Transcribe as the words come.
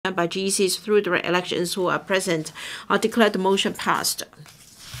appointed by GECs through direct elections who are present. I'll declare the motion passed.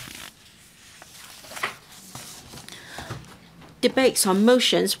 Debates on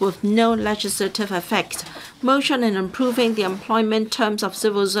motions with no legislative effect. Motion on improving the employment terms of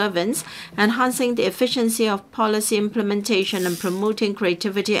civil servants, enhancing the efficiency of policy implementation, and promoting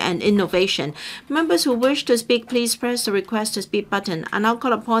creativity and innovation. Members who wish to speak, please press the request to speak button. I now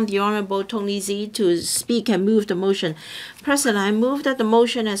call upon the Honorable Tony TSE to speak and move the motion. President, I move that the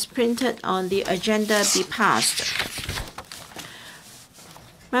motion as printed on the agenda be passed.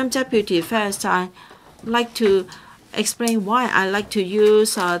 Madam Deputy, first I'd like to explain why I like to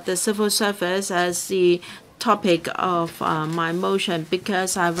use the civil service as the topic of my motion,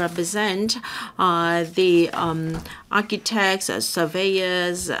 because I represent the architects,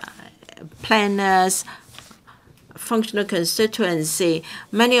 surveyors, planners, functional constituency.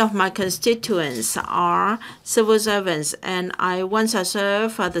 Many of my constituents are civil servants, and I once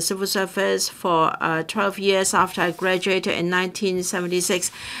served the civil service for 12 years after I graduated in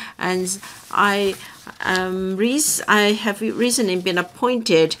 1976, and I have recently been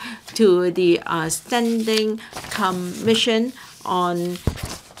appointed to the Standing Commission on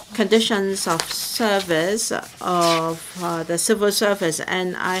Conditions of Service of the civil service,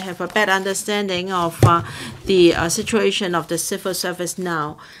 and I have a better understanding of the situation of the civil service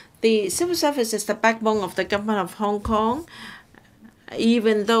now. The civil service is the backbone of the government of Hong Kong,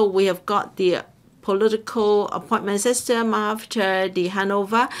 even though we have got the political appointment system after the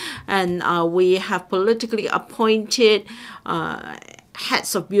handover, and we have politically appointed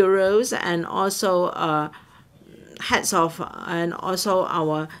heads of bureaus and also heads of and also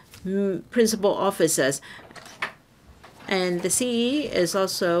our principal officers. And the CE is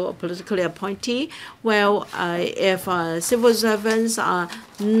also a politically appointee. Well, if civil servants are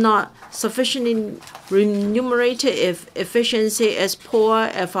not sufficiently remunerated, if efficiency is poor,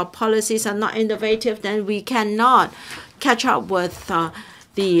 if our policies are not innovative, then we cannot catch up with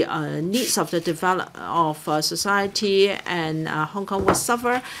the needs of the development of society, and Hong Kong will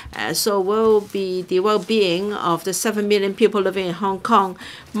suffer. So will be the well-being of the 7 million people living in Hong Kong.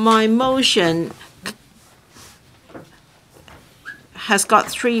 My motion has got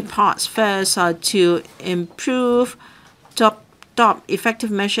three parts. First, to improve, adopt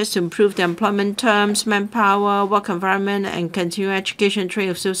effective measures to improve the employment terms, manpower, work environment, and continuing education, training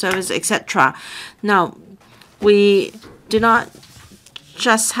of civil service, etc. Now, we do not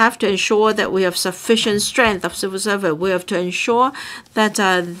just have to ensure that we have sufficient strength of civil service. We have to ensure that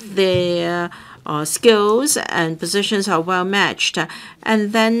their skills and positions are well matched.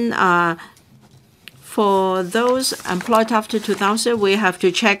 And then for those employed after 2000, we have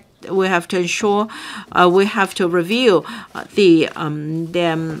to check, we have to ensure, we have to review the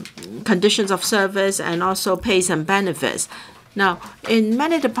conditions of service and also pays and benefits. Now, in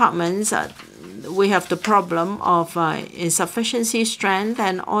many departments, we have the problem of insufficiency, strength,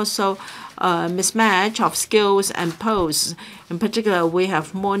 and also mismatch of skills and posts. In particular, we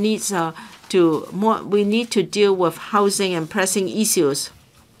have more needs we need to deal with housing and pressing issues.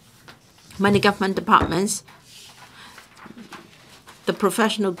 Many government departments, the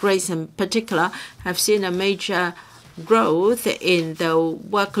professional grades in particular, have seen a major growth in the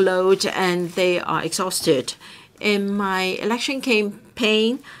workload, and they are exhausted. In my election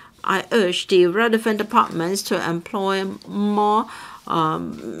campaign, I urged the relevant departments to employ more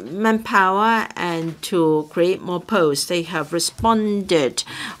manpower and to create more posts. They have responded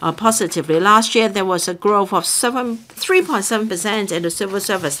positively. Last year, there was a growth of 3.7% in the civil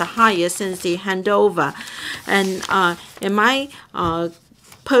service, the highest since the handover. And in my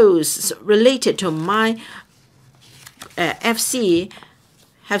posts related to my FC,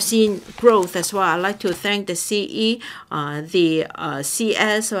 have seen growth as well. I'd like to thank the CE, the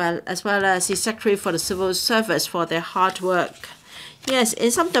CS, as well as the Secretary for the Civil Service for their hard work. Yes, in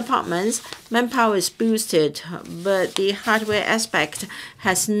some departments, manpower is boosted, but the hardware aspect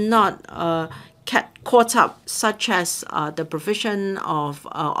has not caught up, such as the provision of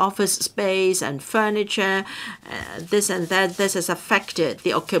office space and furniture, this and that. This has affected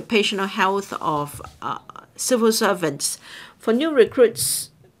the occupational health of civil servants. For new recruits,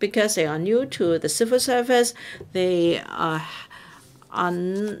 because they are new to the civil service, they are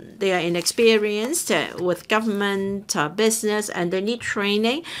inexperienced with government business, and they need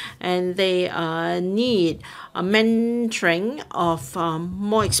training, and they need a mentoring of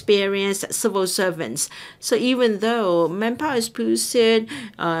more experienced civil servants. So even though manpower is boosted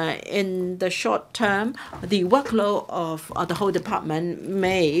in the short term, the workload of the whole department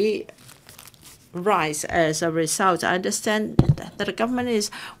may rise as a result. I understand that the government is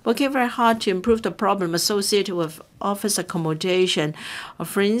working very hard to improve the problem associated with office accommodation.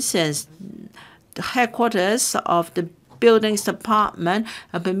 For instance, the headquarters of the Buildings Department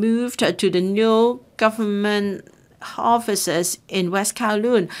have been moved to the new government offices in West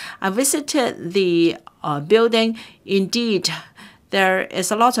Kowloon. I visited the building. Indeed, there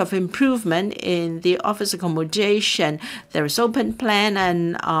is a lot of improvement in the office accommodation. There is open plan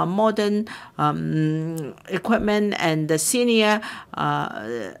and modern equipment, and the senior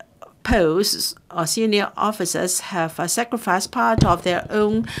posts or senior officers have sacrificed part of their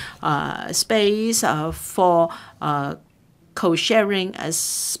own space for co-sharing a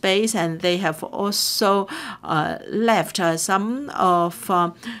space, and they have also left some of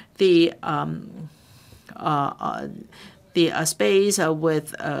the space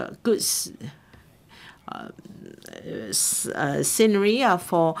with good scenery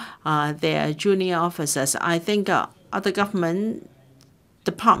for their junior officers. I think other government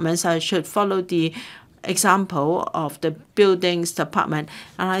departments should follow the example of the Buildings Department,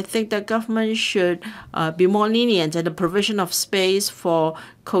 and I think the government should be more lenient in the provision of space for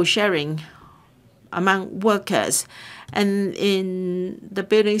co-sharing among workers. And in the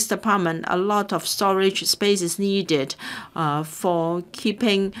Buildings Department, a lot of storage space is needed for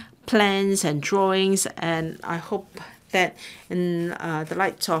keeping plans and drawings, and I hope that in the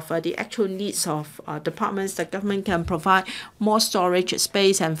light of the actual needs of departments, the government can provide more storage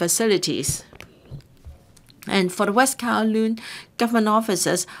space and facilities. And for the West Kowloon government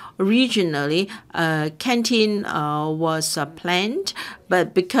offices, originally a canteen was planned,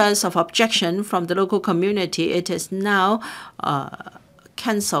 but because of objection from the local community, it is now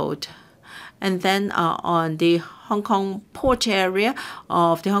cancelled. And then on the Hong Kong port area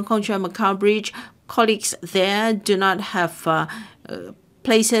of the Hong Kong-Macau Bridge, colleagues there do not have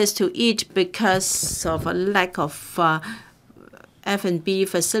places to eat because of a lack of F&B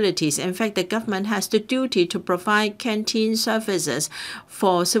facilities. In fact, the government has the duty to provide canteen services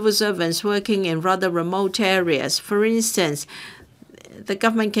for civil servants working in rather remote areas. For instance, the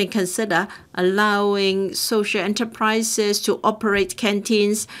government can consider allowing social enterprises to operate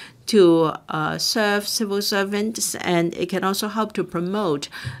canteens to serve civil servants, and it can also help to promote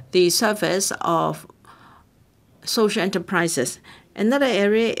the service of social enterprises. Another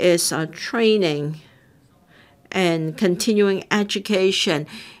area is training and continuing education.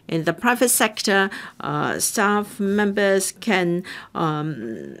 In the private sector, staff members can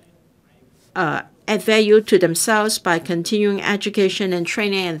add value to themselves by continuing education and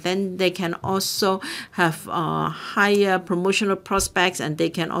training, and then they can also have higher promotional prospects, and they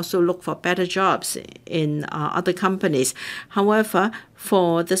can also look for better jobs in other companies. However,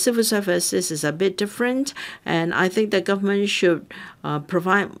 for the civil service, this is a bit different, and I think the government should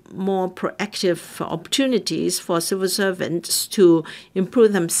provide more proactive opportunities for civil servants to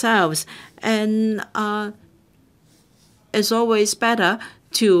improve themselves. And it's always better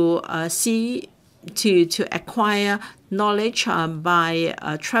to to acquire knowledge by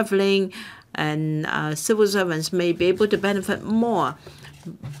traveling, and civil servants may be able to benefit more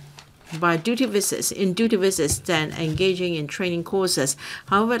by duty visits than engaging in training courses.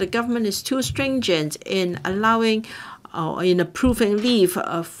 However, the government is too stringent in allowing or in approving leave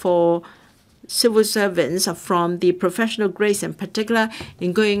for civil servants from the professional grades, in particular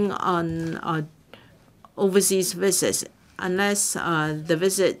in going on overseas visits. Unless the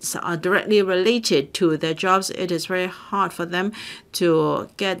visits are directly related to their jobs, it is very hard for them to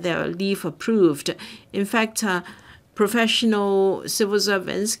get their leave approved. In fact, professional civil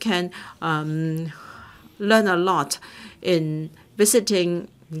servants can learn a lot in visiting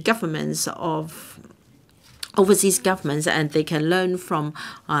governments of overseas governments, and they can learn from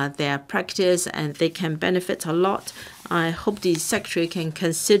their practice, and they can benefit a lot. I hope the Secretary can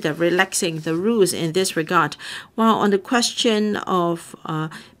consider relaxing the rules in this regard. While on the question of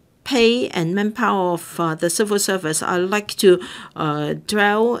pay and manpower of the civil service, I'd like to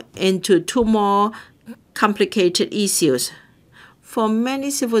dwell into two more complicated issues. For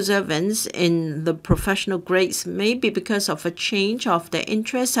many civil servants in the professional grades, maybe because of a change of their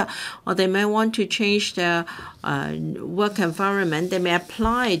interest, or they may want to change their work environment, they may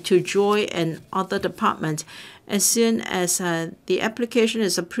apply to join another department. As soon as the application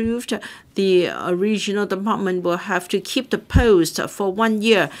is approved, the regional department will have to keep the post for 1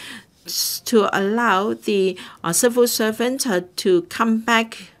 year to allow the civil servant to come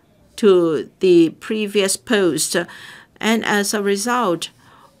back to the previous post. And as a result,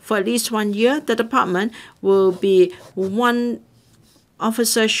 for at least 1 year, the department will be one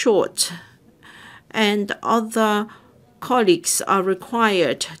officer short, and other colleagues are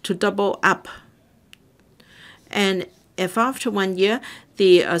required to double up. And if after 1 year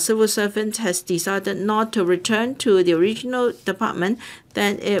the civil servant has decided not to return to the original department,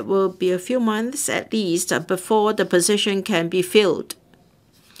 then it will be a few months at least before the position can be filled.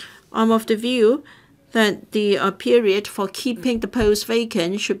 I'm of the view that the period for keeping the post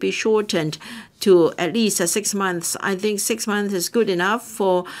vacant should be shortened to at least 6 months. I think 6 months is good enough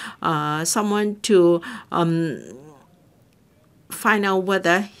for someone to find out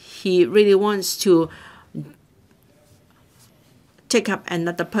whether he really wants to take up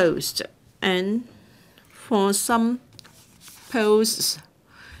another post. And for some posts,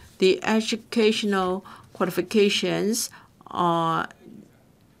 the educational qualifications are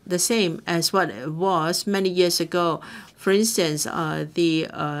the same as what it was many years ago. For instance, the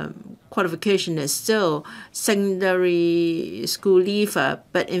qualification is still secondary school leaver,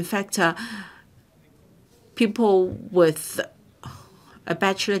 but in fact, people with a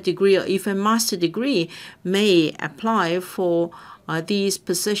bachelor degree or even master degree may apply for these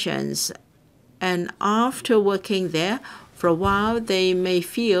positions. And after working there for a while, they may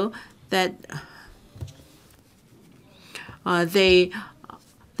feel that they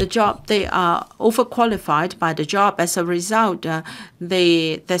are overqualified by the job. As a result,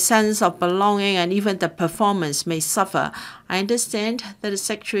 the sense of belonging and even the performance may suffer. I understand that the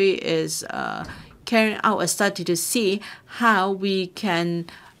Secretary is carrying out a study to see how we can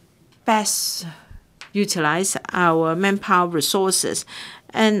best utilize our manpower resources.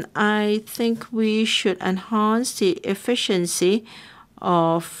 And I think we should enhance the efficiency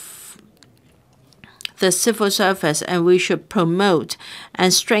of the civil service, and we should promote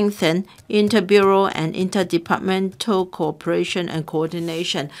and strengthen inter-bureau and interdepartmental cooperation and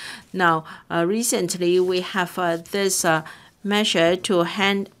coordination. Now, recently we have this measure to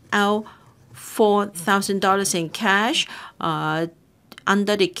hand out $4,000 in cash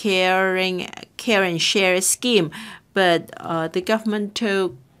under the care and share scheme, but the government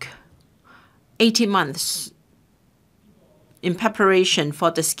took 18 months in preparation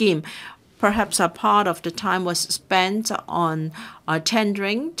for the scheme. Perhaps a part of the time was spent on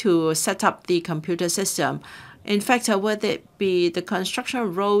tendering to set up the computer system. In fact, whether it be the construction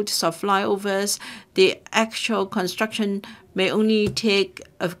of roads or flyovers, the actual construction may only take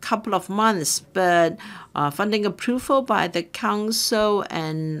a couple of months, but funding approval by the council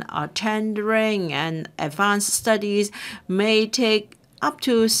and tendering and advanced studies may take up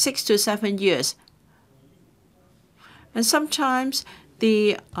to 6 to 7 years. And sometimes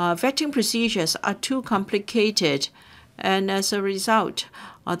the vetting procedures are too complicated, and as a result,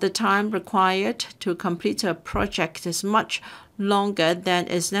 the time required to complete a project is much longer than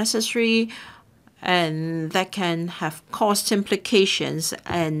is necessary, and that can have cost implications,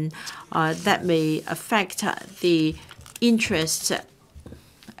 and that may affect the interest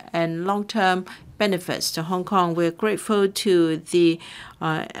and long-term benefits to Hong Kong. We're grateful to the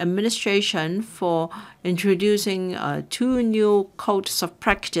administration for introducing 2 new codes of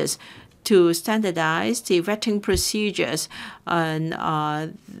practice to standardize the vetting procedures. And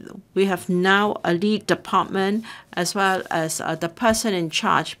we have now a lead department as well as the person in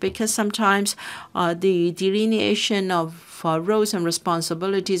charge, because sometimes the delineation of roles and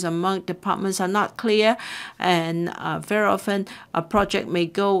responsibilities among departments are not clear, and very often a project may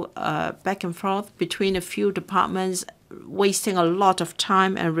go back and forth between a few departments, wasting a lot of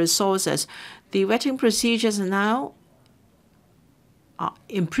time and resources. The vetting procedures now are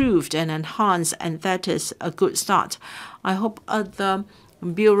improved and enhanced, and that is a good start. I hope other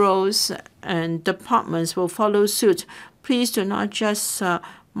bureaus and departments will follow suit. Please do not just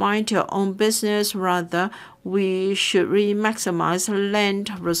mind your own business. Rather, we should really maximize land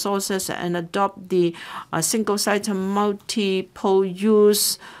resources and adopt the single-site multiple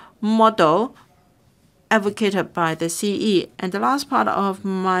use model advocated by the CE. And the last part of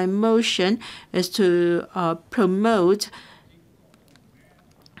my motion is to promote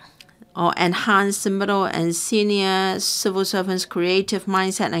or enhance the middle and senior civil servants' creative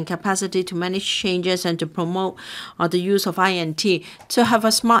mindset and capacity to manage changes and to promote the use of INT. To have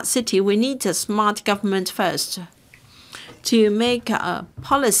a smart city, we need a smart government first. To make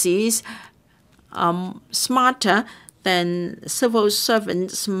policies smarter, then civil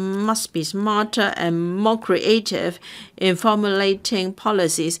servants must be smarter and more creative in formulating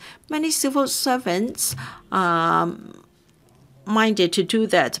policies. Many civil servants minded to do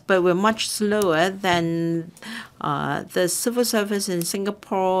that, but we're much slower than the civil service in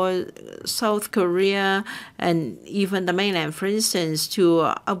Singapore, South Korea, and even the mainland, for instance, to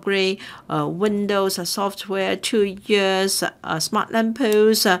upgrade Windows software, 2 years, smart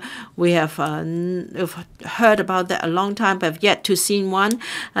lampposts. We have heard about that a long time, but have yet to see one.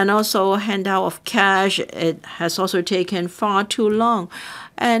 And also handout of cash, it has also taken far too long.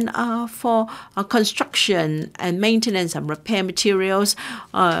 And for construction and maintenance and repair materials,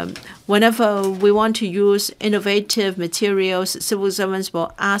 whenever we want to use innovative materials, civil servants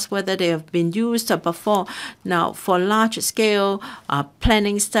will ask whether they have been used before. Now, for large-scale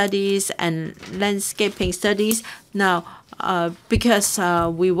planning studies and landscaping studies, now, because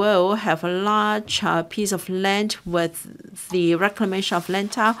we will have a large piece of land with the reclamation of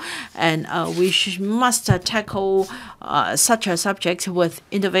land tile, and we must tackle such a subject with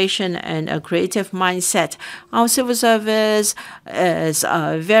innovation and a creative mindset. Our civil service is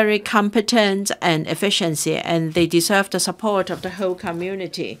very competent and efficiency, and they deserve the support of the whole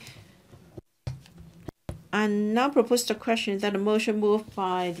community. I now propose the question that a motion moved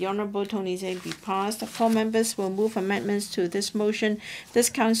by the Honourable Tony TSE be passed. 4 members will move amendments to this motion. This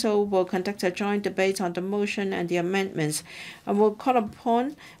council will conduct a joint debate on the motion and the amendments. I will call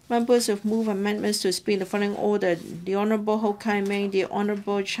upon members who move amendments to speak in the following order: the Honourable Hon Kai-ming, the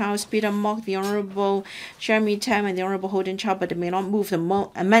Honourable Charles Peter MOK, the Honourable Jeremy Tam, and the Honourable Holden, but they may not move the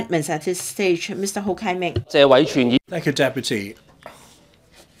amendments at this stage. Mr. Hon Kai-ming. Thank you, Deputy.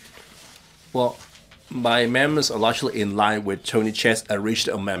 Well, my amendments are largely in line with Tony TSE's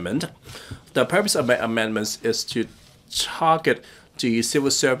original amendment. The purpose of my amendments is to target the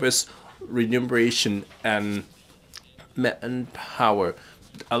civil service remuneration and manpower.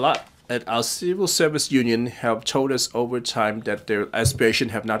 Our civil service union have told us over time that their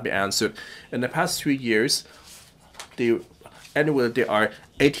aspirations have not been answered. In the past 3 years, annually there are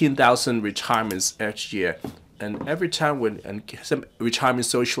 18,000 retirements each year. And every time when some retirement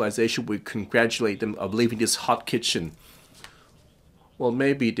socialization, we congratulate them of leaving this hot kitchen. Well,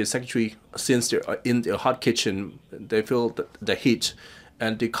 maybe the secretary, since they're in the hot kitchen, they feel the heat.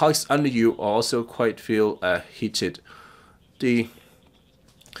 And the colleagues under you also quite feel heated. The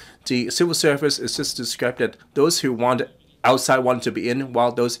civil service is just described that those who want outside want to be in,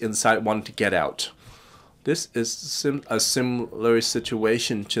 while those inside want to get out. This is a similar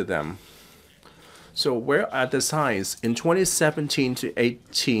situation to them. So where are the signs? In 2017 to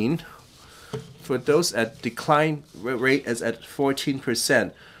 18, for those at decline rate is at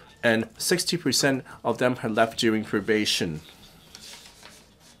 14%, and 60% of them had left during probation.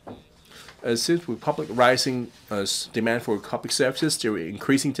 Since with public rising demand for public services, there is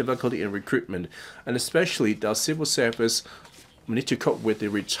increasing difficulty in recruitment, and especially the civil service need to cope with the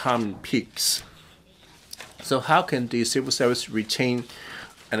retirement peaks. So how can the civil service retain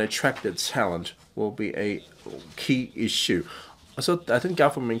and attract the talent will be a key issue. So I think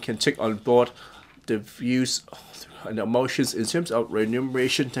government can take on board the views and emotions in terms of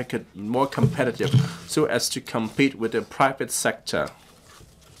remuneration to make it more competitive so as to compete with the private sector.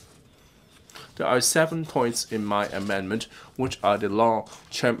 There are 7 points in my amendment, which are the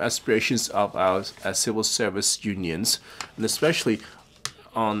long-term aspirations of our civil service unions, and especially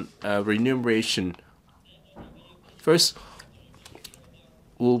on remuneration. First,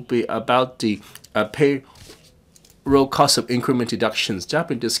 will be about the payroll cost of increment deductions that have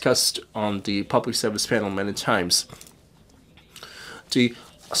been discussed on the public service panel many times. The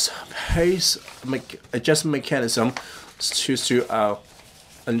pay adjustment mechanism to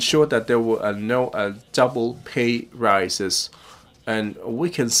ensure that there were no double pay rises, and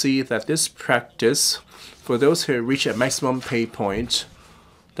we can see that this practice for those who reach a maximum pay point,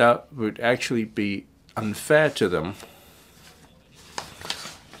 that would actually be unfair to them.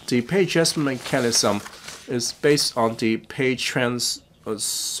 The pay adjustment mechanism is based on the pay trends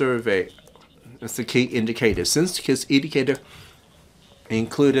survey as the key indicator. Since his indicator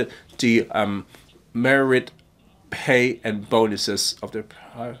included the merit pay and bonuses of the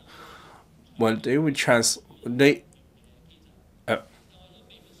when they would how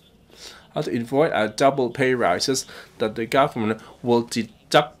to avoid double pay rises, that the government will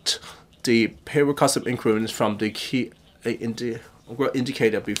deduct the payroll cost of increments from the key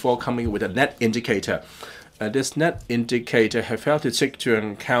indicator before coming with a net indicator. This net indicator have failed to take into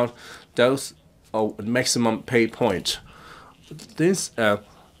account those maximum pay point. This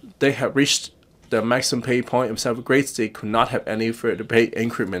they have reached the maximum pay point of several grades. They could not have any further pay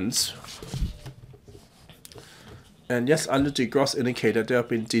increments. And yes, under the gross indicator, they have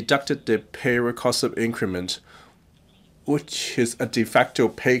been deducted the payroll cost of increment, which is a de facto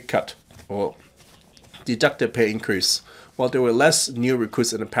pay cut or deducted pay increase. while there were less new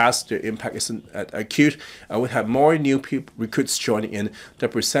recruits in the past, the impact isn't acute, and we have more new recruits joining in. The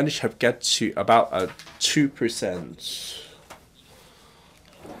percentage have get to about 2%.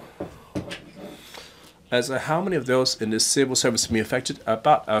 As how many of those in the civil service will be affected?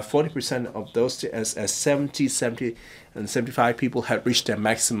 About 40% of those, as 70, and 75 people had reached their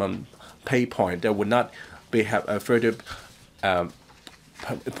maximum pay point. There would not be have further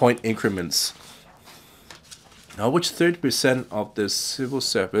point increments. Now, which 30% of the civil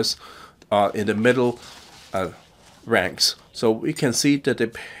service are in the middle ranks. So we can see that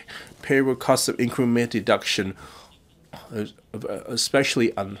the payroll cost of increment deduction,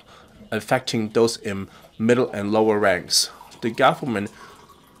 especially affecting those in middle and lower ranks. The government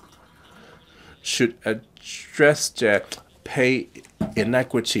should address the pay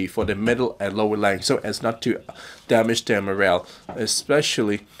inequity for the middle and lower ranks so as not to damage their morale,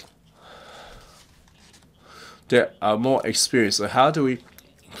 especially there are more experience. So how do we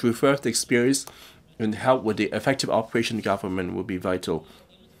preserve the experience and help with the effective operation of government will be vital.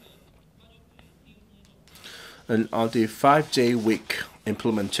 And on the 5-day week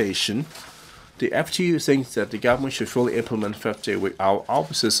implementation, the FTU thinks that the government should fully implement 5-day week. Our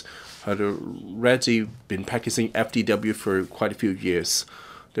officers had already been practicing FDW for quite a few years.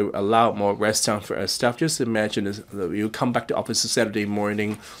 They will allow more rest time for our staff. Just imagine you come back to office Saturday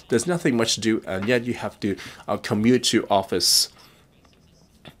morning, there's nothing much to do, and yet you have to commute to office.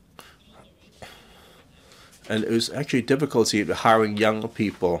 And it was actually difficulty with hiring young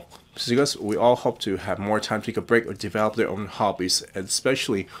people because we all hope to have more time to take a break or develop their own hobbies, and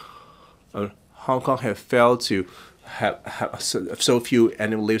especially Hong Kong have failed to have so few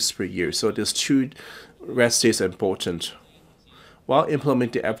annual leaves per year. So these 2 rest days are important. While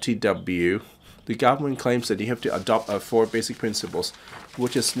implementing the FTW, the government claims that you have to adopt 4 basic principles,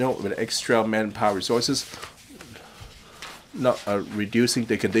 which is with extra manpower resources, not reducing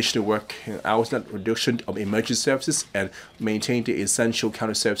the conditional work hours, not reduction of emergency services, and maintain the essential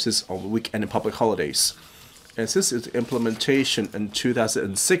counter services on weekend and public holidays. And since its implementation in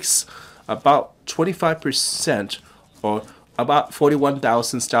 2006, about 25% or about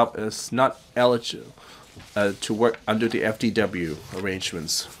 41,000 staff is not eligible to work under the FDW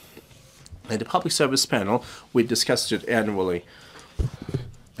arrangements. And the public service panel, we discussed it annually.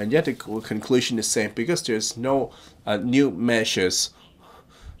 And yet the conclusion is the same because there's no new measures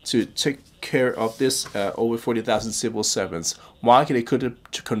to take care of this over 40,000 civil servants. Why they could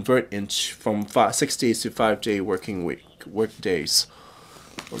convert from 6 days to 5-day work days?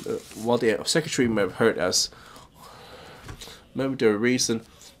 Well, the secretary may have heard us. Maybe the reason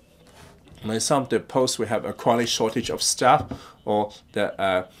some of the posts will have a chronic shortage of staff, or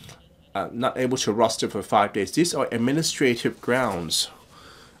that not able to roster for 5 days. These are administrative grounds.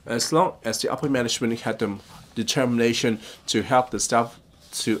 As long as the upper management had the determination to help the staff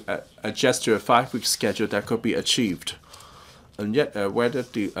to adjust to a 5-week schedule, that could be achieved. And yet, whether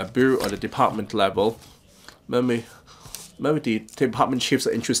the bureau or the department level, maybe the department chiefs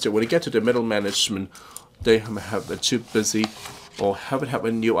are interested. When they get to the middle management, they have too busy or haven't had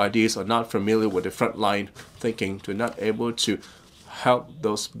any new ideas or not familiar with the frontline thinking to not able to help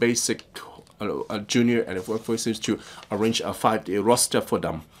those basic junior and workforces to arrange a 5-day roster for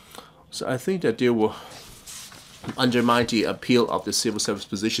them. So I think that they will undermine the appeal of the civil service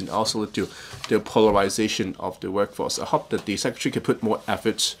position, also lead to the polarization of the workforce. I hope that the secretary can put more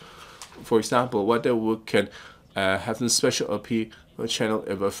effort. For example, whether we can have some special appeal channel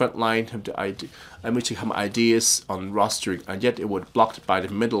of a frontline have the idea, to have ideas on rostering, and yet it would blocked by the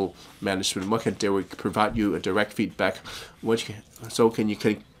middle management. What can they would provide you a direct feedback, so you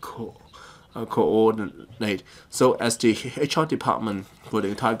can coordinate. So as the HR department for the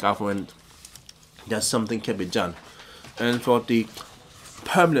entire government, that something can be done. And for the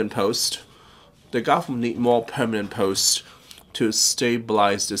permanent post, the government need more permanent posts to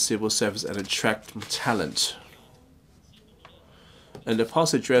stabilize the civil service and attract talent. And the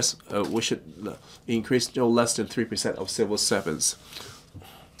policy address, we should increase no less than 3% of civil servants.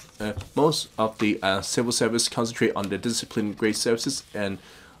 Most of the civil service concentrate on the discipline grade services, and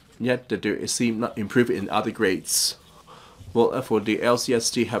yet there seem not improve in other grades. Well, for the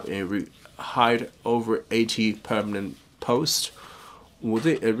LCSD have hired over 80 permanent posts. Would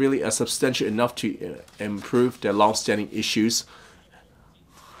it really substantial enough to improve their long-standing issues?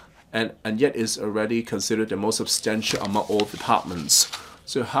 And yet is already considered the most substantial among all departments.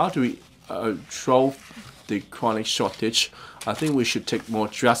 So how do we control the chronic shortage? I think we should take more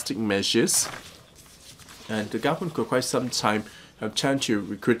drastic measures. And the government could quite some time have tend to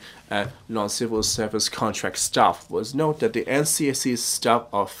recruit non-civil service contract staff. Was note that the NCSE staff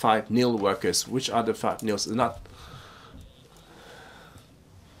are 5 NIL workers. Which are the 5 NILs?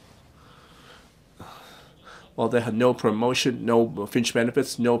 Well, they had no promotion, no fringe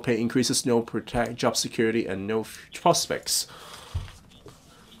benefits, no pay increases, no job security, and no prospects.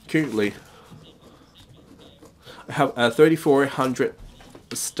 Currently, I have 3,400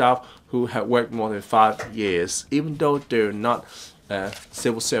 staff who have worked more than 5 years, even though they're not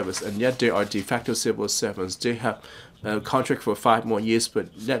civil service, and yet they are de facto civil servants. They have a contract for 5 more years,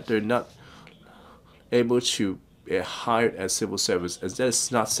 but yet they're not able to be hired as civil service, as that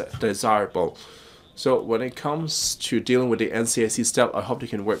is not desirable. So when it comes to dealing with the NCSE staff, I hope they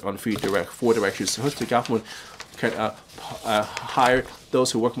can work on 4 directions. First, the government can hire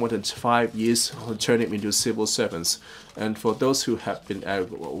those who work more than 5 years and turn them into civil servants. And for those who have been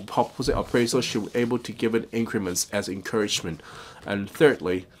opposite appraisal, should be able to give it increments as encouragement. And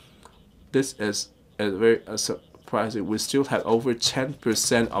thirdly, this is very surprising. We still have over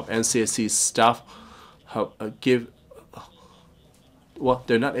 10% of NCSE staff have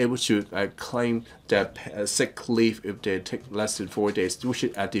they're not able to claim their sick leave if they take less than 4 days, which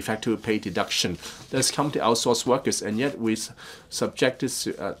is a de facto pay deduction. That's come to outsourced workers, and yet we subject this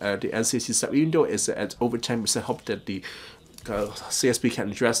to the NCSE staff, even though it's at over 10%. Hope that the CSP can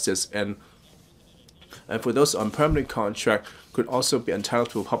address this, and for those on permanent contract could also be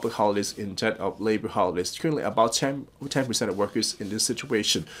entitled to public holidays instead of labor holidays. Currently, about 10% of workers in this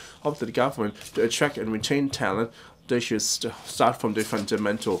situation. Hope that the government, to attract and retain talent, they should start from the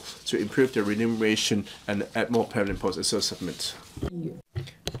fundamental to improve their remuneration and add more permanent posts. And so submit.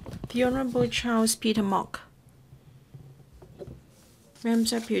 The Honorable Charles Peter MOK. Madam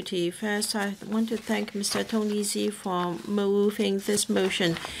Deputy, first I want to thank Mr. Tony TSE for moving this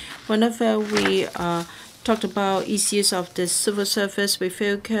motion. Whenever we talked about issues of the civil service, we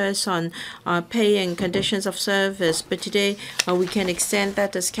focus on pay and conditions of service. But today, we can extend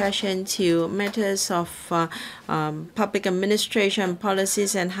that discussion to matters of public administration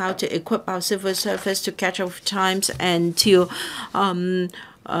policies and how to equip our civil service to catch up with times and to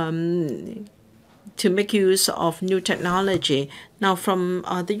make use of new technology. Now, from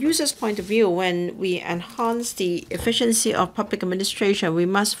the user's point of view, when we enhance the efficiency of public administration, we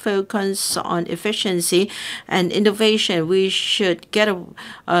must focus on efficiency and innovation. We should do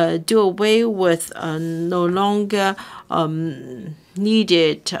away with no longer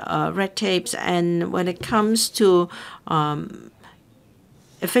needed red tapes. And when it comes to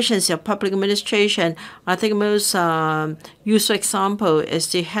efficiency of public administration, I think most useful example is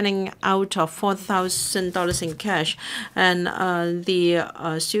the handing out of $4,000 in cash, and the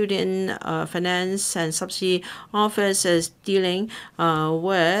student finance and subsidy office is dealing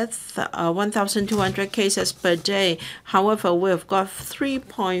with 1,200 cases per day. However, we've got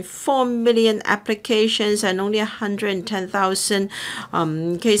 3.4 million applications and only 110,000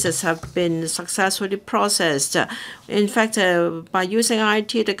 cases have been successfully processed. In fact, by using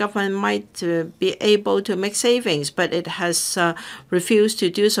IT, the government might be able to make savings, but it has refused to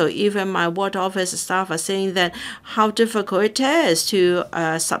do so. Even my ward office staff are saying that how difficult it is to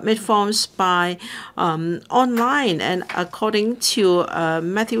submit forms by online. And according to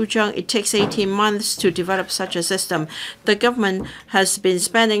Matthew Jung, it takes 18 months to develop such a system. The government has been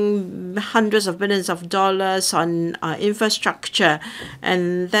spending hundreds of billions of dollars on infrastructure,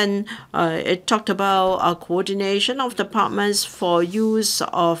 and then it talked about coordination of departments for use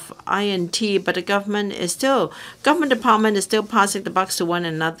of INT, but the government department is still passing the bucks to one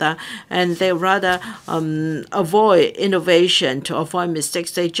another, and they rather avoid innovation to avoid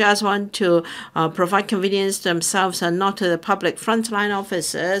mistakes. They just want to provide convenience to themselves and not to the public. Frontline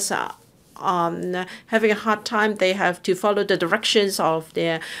officers having a hard time. They have to follow the directions of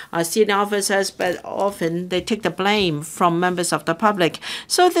their senior officers, but often they take the blame from members of the public.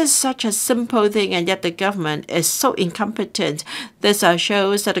 So there's such a simple thing, and yet the government is so incompetent. This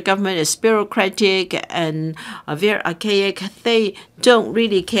shows that the government is bureaucratic and very archaic. They don't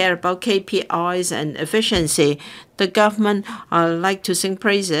really care about KPIs and efficiency. The government like to sing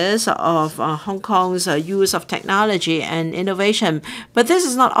praises of Hong Kong's use of technology and innovation, but this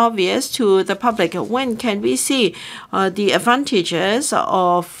is not obvious to the public. When can we see the advantages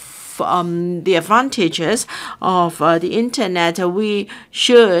of the internet? We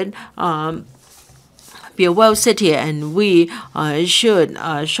should be a world city, and we should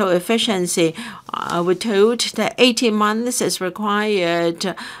show efficiency. We're told that 18 months is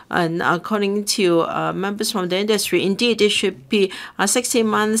required, and according to members from the industry, indeed it should be 16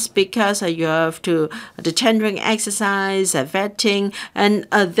 months because you have the tendering exercise, vetting, and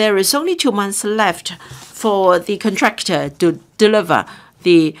there is only 2 months left for the contractor to deliver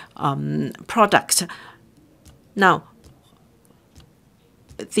the product. Now,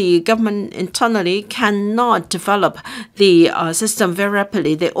 the government internally cannot develop the system very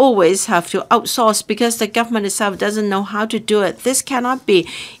rapidly. They always have to outsource because the government itself doesn't know how to do it. This cannot be.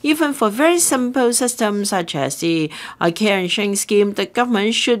 Even for very simple systems such as the care and sharing scheme, the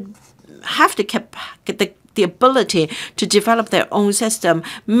government should have the ability to develop their own system.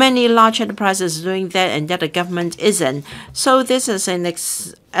 Many large enterprises are doing that, and yet the government isn't. So this is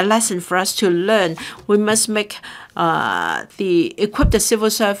a lesson for us to learn. We must make equip the civil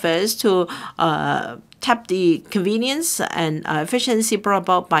service to tap the convenience and efficiency brought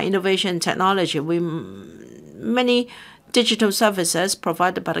about by innovation and technology. Many digital services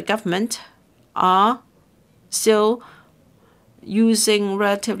provided by the government are still using,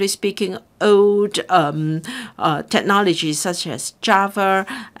 relatively speaking, old technologies such as Java,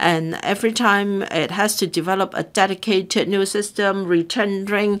 and every time it has to develop a dedicated new system,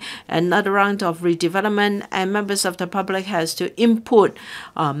 retendering another round of redevelopment, and members of the public has to input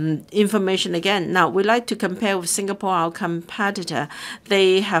information again. Now, we like to compare with Singapore, our competitor.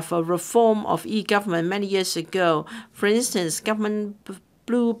 They have a reform of e-government many years ago. For instance, government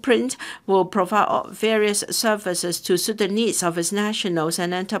blueprint will provide various services to suit the needs of its nationals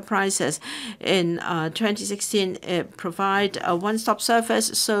and enterprises. In 2016, it provides a one-stop service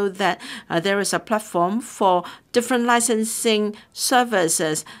so that there is a platform for different licensing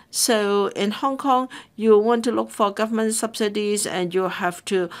services. So in Hong Kong, you want to look for government subsidies, and you have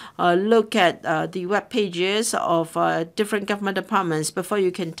to look at the web pages of different government departments before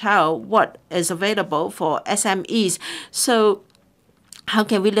you can tell what is available for SMEs. So how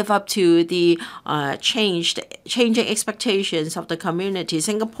can we live up to the changing expectations of the community?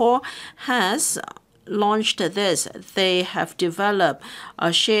 Singapore has launched this. They have developed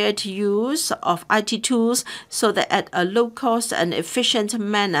a shared use of IT tools so that at a low cost and efficient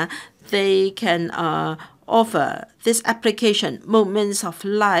manner, they can offer this application, Moments of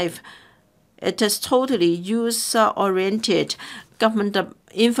Life. It is totally user-oriented. Government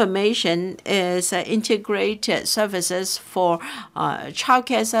information is integrated services for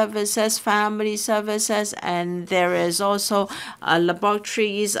childcare services, family services, and there is also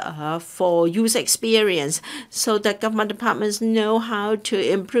laboratories for user experience, so that government departments know how to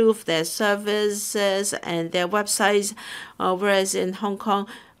improve their services and their websites, whereas in Hong Kong,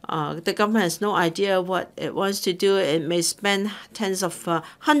 the government has no idea what it wants to do. It may spend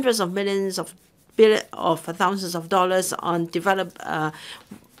hundreds of millions of thousands of dollars on develop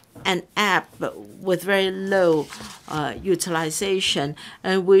an app with very low utilization.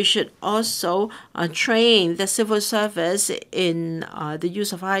 And we should also train the civil service in the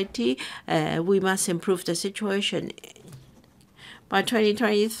use of IT. We must improve the situation. By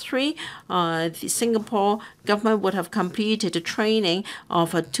 2023, the Singapore government would have completed the training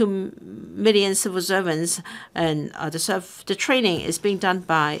of 2 million civil servants, and the training is being done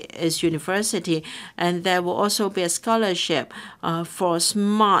by its university. And there will also be a scholarship for a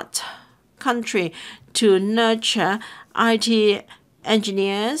smart country to nurture IT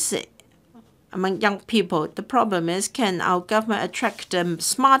engineers among young people. The problem is, can our government attract the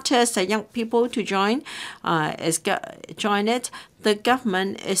smartest young people to join it? The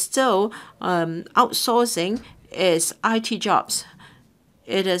government is still outsourcing its IT jobs.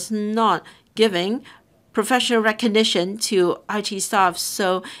 It is not giving professional recognition to IT staff,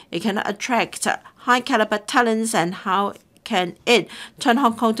 so it cannot attract high caliber talents. And how can it turn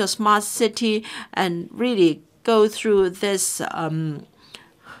Hong Kong to a smart city and really go through this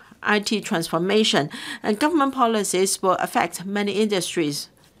IT transformation? And government policies will affect many industries.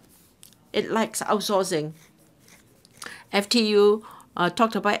 It likes outsourcing. FTU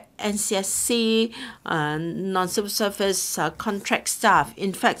talked about NCSC, non-civil service contract staff.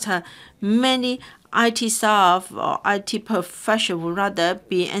 In fact, many IT staff or IT professionals would rather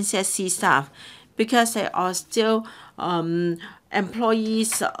be NCSC staff because they are still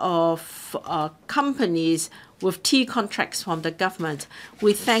employees of companies with T contracts from the government.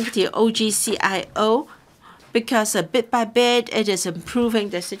 We thank the OGCIO because bit by bit it is improving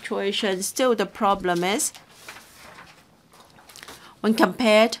the situation. Still, the problem is, when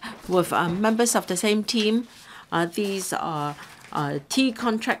compared with members of the same team, these T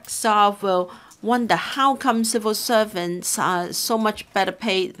contract staff will wonder how come civil servants are so much better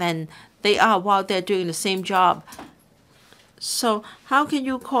paid than they are while they're doing the same job. So how can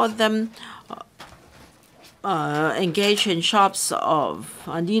you call them engaged in jobs of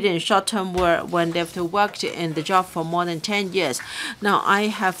needed in short-term work when they have to work in the job for more than 10 years? Now, I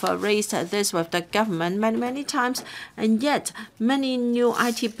have raised this with the government many times, and yet many new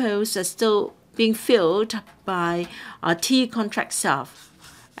IT posts are still being filled by T contract staff.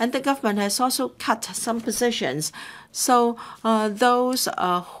 And the government has also cut some positions. So those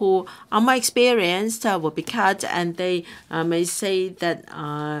who are more experienced will be cut, and they may say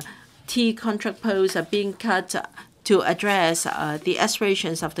that T contract posts are being cut to address the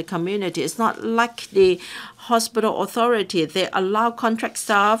aspirations of the community. It's not like the hospital authority. They allow contract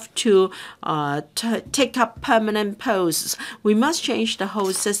staff to take up permanent posts. We must change the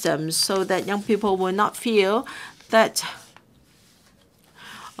whole system so that young people will not feel that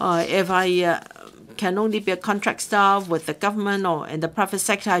if I can only be a contract staff with the government or in the private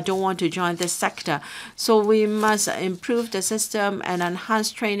sector, I don't want to join this sector. So we must improve the system and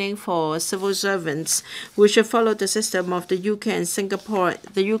enhance training for civil servants. We should follow the system of the UK and Singapore.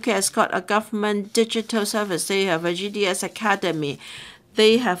 The UK has got a government digital service. They have a GDS Academy.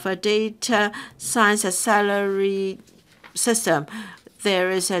 They have a data science salary system.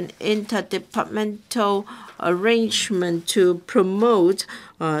 There is an interdepartmental arrangement to promote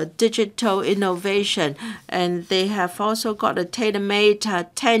digital innovation, and they have also got a tailor-made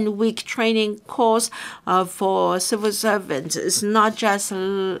 10-week training course for civil servants. It's not just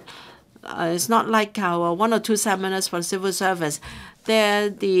it's not like our 1 or 2 seminars for civil servants. There,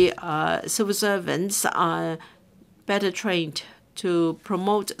 the civil servants are better trained to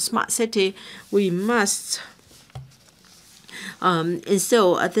promote smart city. We must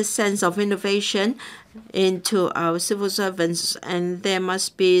instill this sense of innovation into our civil servants, and there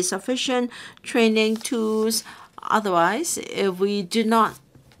must be sufficient training tools. Otherwise, if we do not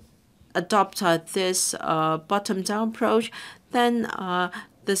adopt this bottom-down approach, then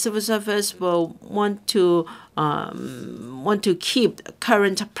the civil service will want to keep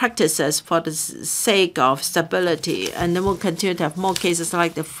current practices for the sake of stability, and then we'll continue to have more cases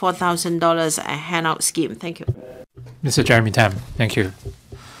like the $4,000 handout scheme. Thank you. Mr. Jeremy Tam, thank you.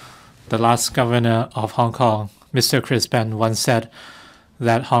 The last governor of Hong Kong, Mr. Chris Penn, once said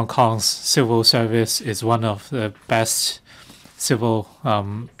that Hong Kong's civil service is one of the best civil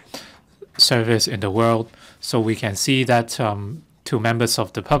service in the world. So we can see that to members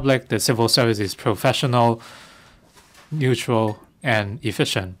of the public, the civil service is professional, neutral, and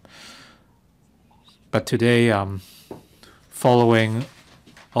efficient. But today, following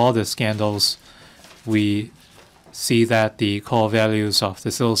all the scandals, we see that the core values of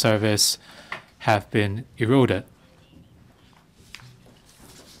the civil service have been eroded.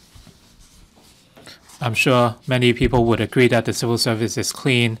 I'm sure many people would agree that the civil service is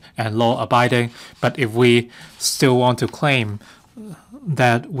clean and law-abiding, but if we still want to claim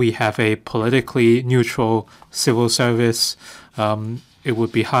that we have a politically neutral civil service, it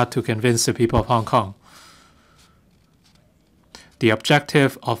would be hard to convince the people of Hong Kong. The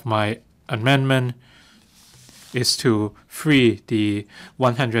objective of my amendment is to free the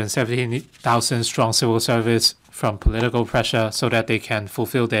 117,000 strong civil service from political pressure so that they can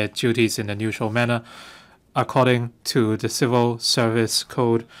fulfill their duties in a neutral manner. According to the Civil Service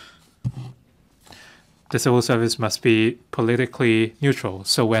Code, the civil service must be politically neutral.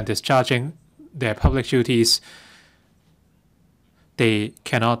 So when discharging their public duties, they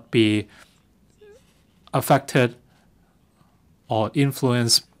cannot be affected or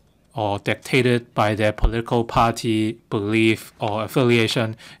influenced or dictated by their political party belief or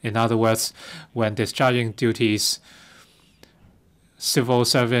affiliation. In other words, when discharging duties, civil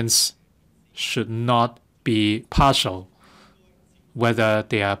servants should not be partial, whether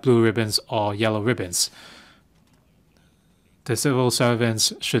they are blue ribbons or yellow ribbons. The civil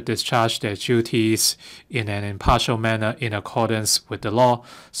servants should discharge their duties in an impartial manner in accordance with the law.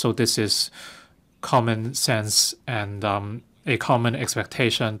 So this is common sense and a common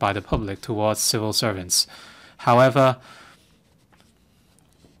expectation by the public towards civil servants. However,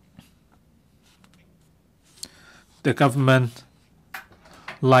 the government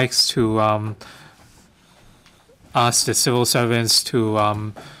likes to ask the civil servants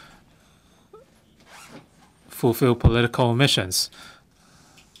to fulfill political missions.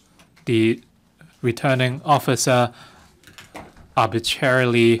 The returning officer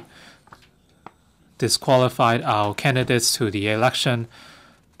arbitrarily disqualified our candidates to the election.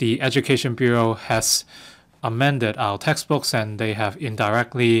 The Education Bureau has amended our textbooks and they have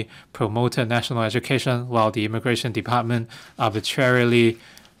indirectly promoted national education, while the Immigration Department arbitrarily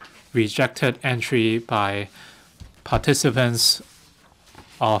rejected entry by participants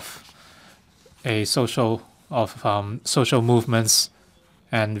of social movements,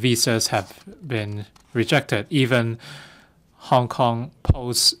 and visas have been rejected. Even Hong Kong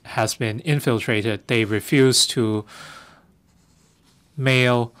Post has been infiltrated. They refuse to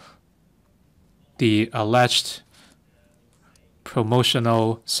mail the alleged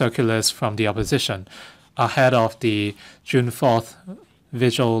promotional circulars from the opposition. Ahead of the June 4th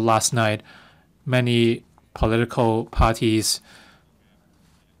vigil last night, many political parties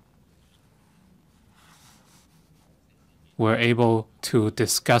were able to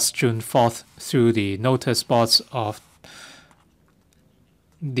discuss June 4th through the notice boards of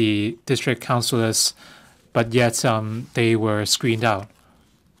the district councillors, but yet they were screened out.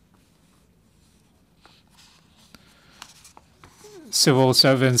 Civil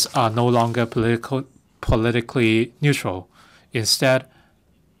servants are no longer politically neutral. Instead,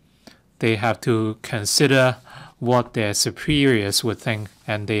 they have to consider what their superiors would think,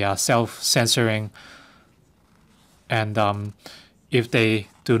 and they are self-censoring. And if they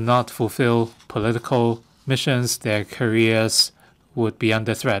do not fulfill political missions, their careers would be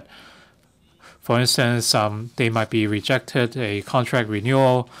under threat. For instance, they might be rejected a contract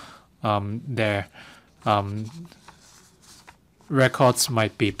renewal. Their records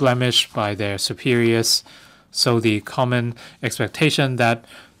might be blemished by their superiors. So the common expectation that,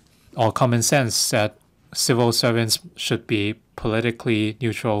 or common sense that civil servants should be politically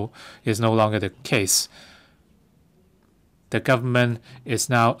neutral is no longer the case. The government is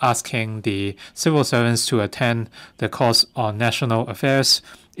now asking the civil servants to attend the course on national affairs,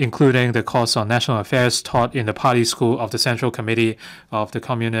 including the course on national affairs taught in the party school of the Central Committee of the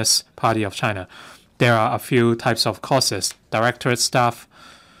Communist Party of China. There are a few types of courses. Directorate staff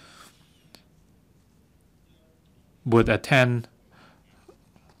would attend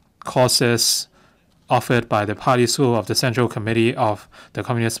courses offered by the party school of the Central Committee of the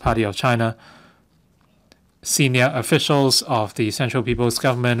Communist Party of China. Senior officials of the Central People's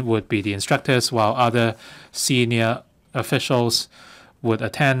Government would be the instructors, while other senior officials would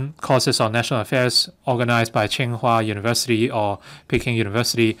attend courses on national affairs organized by Tsinghua University or Peking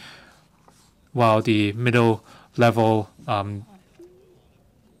University, while the middle level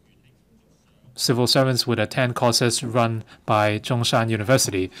civil servants would attend courses run by Zhongshan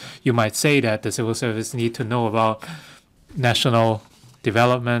University. You might say that the civil service need to know about national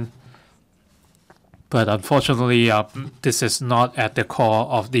development, but unfortunately, this is not at the core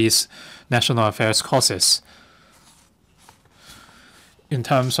of these national affairs courses. In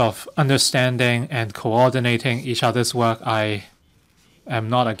terms of understanding and coordinating each other's work, I am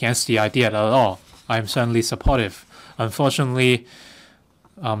not against the idea at all. I'm certainly supportive. Unfortunately,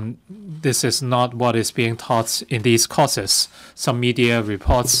 this is not what is being taught in these courses. Some media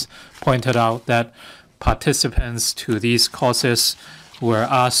reports pointed out that participants to these courses were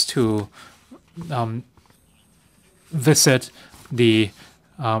asked to visit the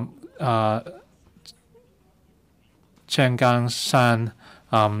Chengangshan,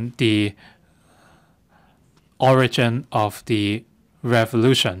 the origin of the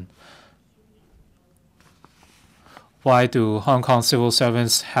revolution. Why do Hong Kong civil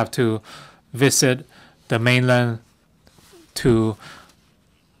servants have to visit the mainland to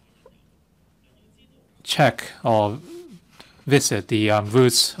check or visit the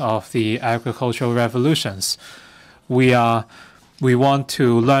roots of the agricultural revolutions? We want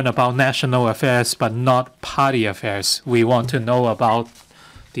to learn about national affairs, but not party affairs. We want to know about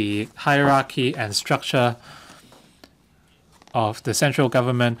the hierarchy and structure of the central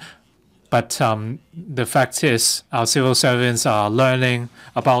government. But the fact is, our civil servants are learning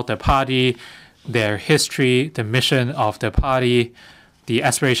about the party, their history, the mission of the party, the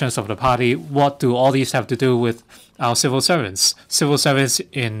aspirations of the party. What do all these have to do with our civil servants? Civil servants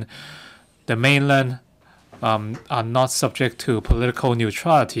in the mainland are not subject to political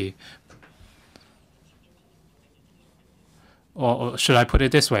neutrality. Or should I put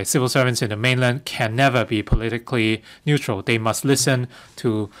it this way? Civil servants in the mainland can never be politically neutral. They must listen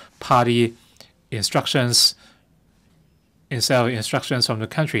to party instructions instead of instructions from the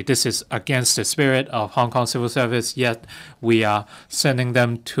country. This is against the spirit of Hong Kong civil service, yet we are sending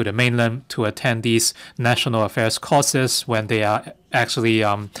them to the mainland to attend these national affairs courses when they are actually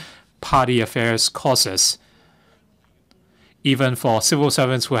party affairs courses. Even for civil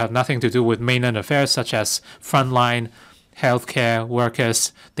servants who have nothing to do with mainland affairs, such as frontline healthcare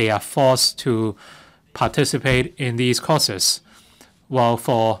workers, they are forced to participate in these courses. While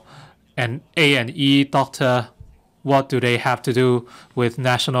for an A&E doctor, what do they have to do with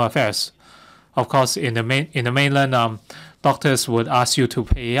national affairs? Of course, in the mainland, doctors would ask you to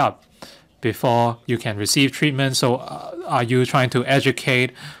pay up before you can receive treatment. So are you trying to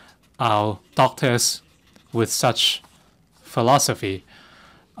educate our doctors with such philosophy?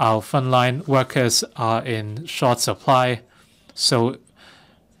 Our frontline workers are in short supply. So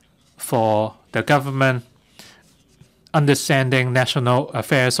for the government, understanding national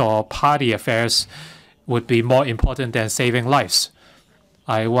affairs or party affairs would be more important than saving lives.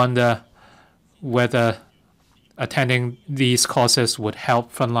 I wonder whether attending these courses would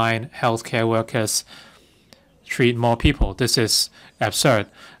help frontline healthcare workers treat more people. This is absurd.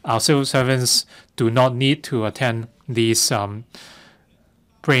 Our civil servants do not need to attend these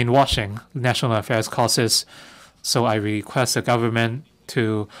brainwashing national affairs courses. So I request the government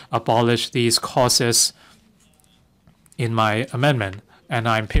to abolish these courses in my amendment. And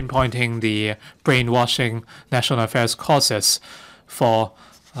I'm pinpointing the brainwashing national affairs courses for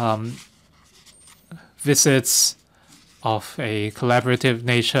visits of a collaborative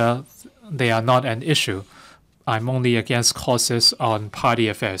nature. They are not an issue. I'm only against courses on party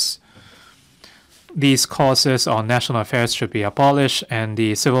affairs. These courses on national affairs should be abolished, and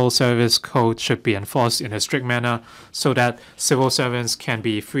the Civil Service Code should be enforced in a strict manner so that civil servants can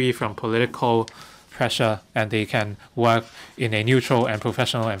be free from political pressure and they can work in a neutral and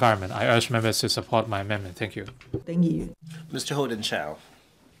professional environment. I urge members to support my amendment. Thank you. Thank you. Mr. Holden CHOW.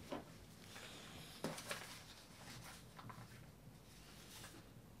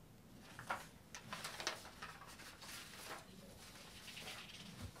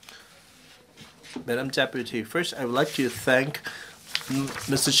 Madam Deputy, first I would like to thank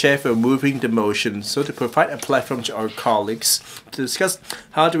Mr. Chair for moving the motion so to provide a platform to our colleagues to discuss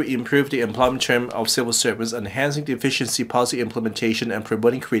how do we improve the employment term of civil servants, enhancing the efficiency, policy implementation, and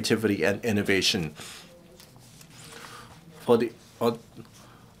promoting creativity and innovation. For the the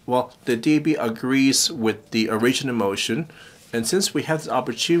DB agrees with the original motion, and since we have the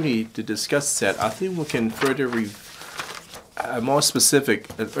opportunity to discuss that, I think we can further more specific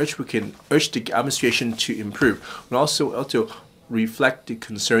and we can urge the administration to improve, but also reflect the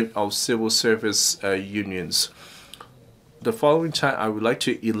concern of civil service unions. The following time, I would like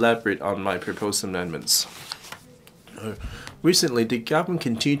to elaborate on my proposed amendments. Recently, the government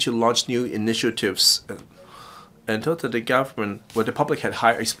continued to launch new initiatives and thought that the government, where the public had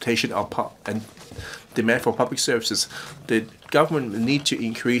higher expectation of and demand for public services, the government need to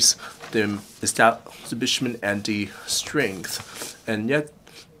increase the establishment and the strength. And yet,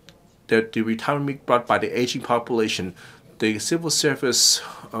 the retirement brought by the aging population, the civil service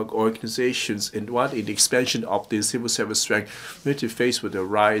organizations, and what in the expansion of the civil service strength, need to face with the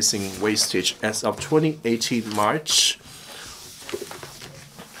rising wastage. As of 2018 March,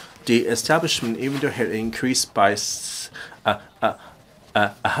 the establishment, even though it had increased by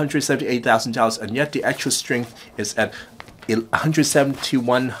 $178,000, and yet the actual strength is at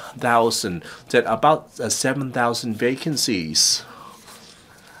 171,000. That about 7,000 vacancies.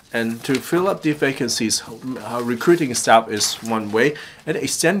 And to fill up the vacancies, recruiting staff is one way, and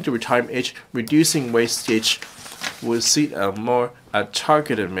extending the retirement age, reducing wastage, will see more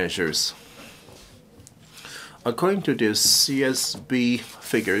targeted measures. According to the CSB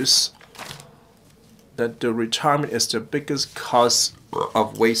figures, that the retirement is the biggest cause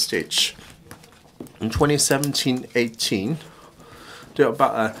of wastage. In 2017-18, there are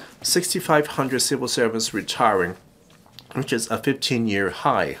about 6,500 civil servants retiring, which is a 15-year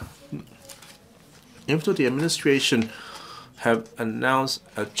high. Even though the administration have announced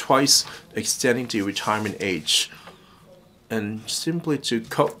twice extending the retirement age, and simply to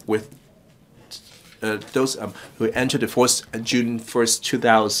cope with those who entered the force on June 1st,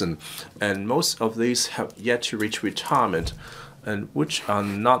 2000, and most of these have yet to reach retirement, and which are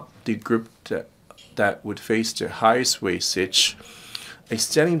not the group that would face the highest wastage.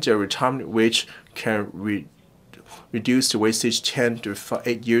 Extending the retirement wage can reduce the wastage 10 to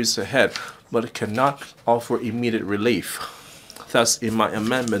 8 years ahead, but it cannot offer immediate relief. Thus, in my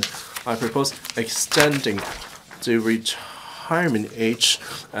amendment, I propose extending the retirement age,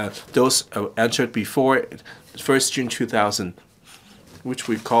 those entered before 1st June 2000, which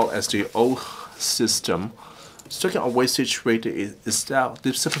we call as the old system. Talking of wastage rate is that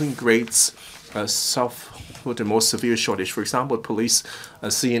discipline grades suffer the most severe shortage. For example, police,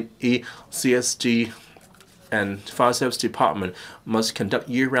 CNE, CSD, and fire service department must conduct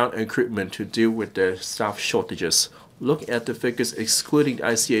year-round recruitment to deal with the staff shortages. Look at the figures excluding the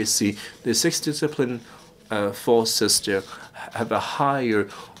ICAC. The 6 discipline forces there have a higher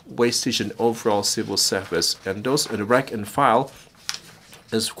wastage than overall civil service, and those in the rank and file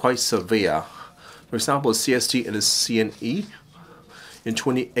is quite severe. For example, CSD and the CNE in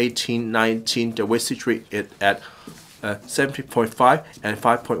 2018-19, the wastage rate is at 70.5 and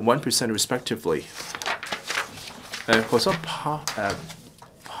 5.1% respectively. For some part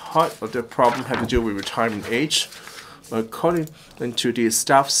of the problem had to do with retirement age. According to the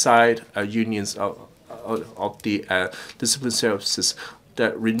staff side unions of the discipline services,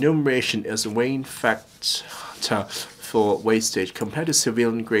 that remuneration is a weighing factor for wastage. Compared to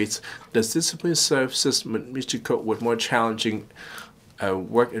civilian grades, the discipline services need to cope with more challenging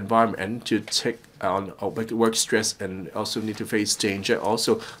work environment and to take on work stress and also need to face danger.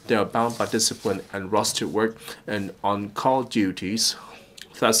 Also, they are bound by discipline and roster work and on-call duties.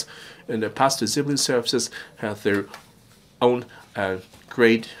 Thus, in the past, the civil services have their own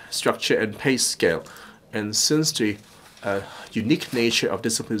grade structure and pay scale. And since the unique nature of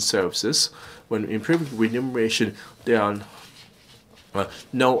discipline services, when improving remuneration, there are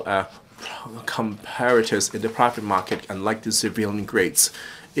no comparators in the private market, unlike the civilian grades.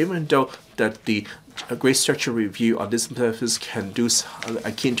 Even though that the grade structure review on this service can do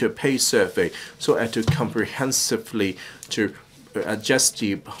akin to a pay survey, so as to comprehensively to adjust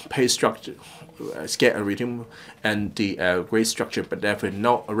the pay structure, scale and rhythm, and the grade structure, but therefore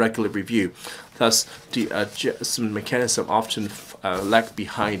not a regular review. Thus, the adjustment mechanism often lag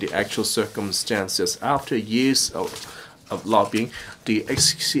behind the actual circumstances. After years of lobbying, the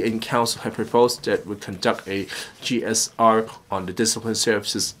XCN Council had proposed that we conduct a GSR on the discipline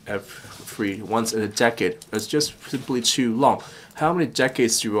services once in a decade. It's just simply too long. How many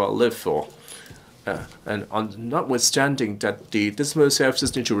decades do you all live for? And notwithstanding that the discipline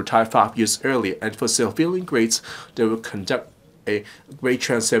services need to retire 5 years earlier, and for civilian grades, they will conduct a grade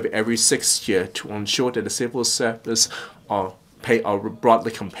transfer every 6 years to ensure that the civil service pay are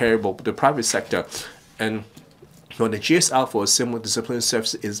broadly comparable with the private sector. And when the GSR for a similar discipline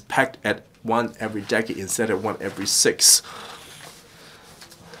service is packed at 1 every decade instead of 1 every 6.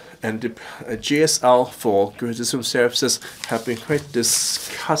 And the GSR for discipline services have been quite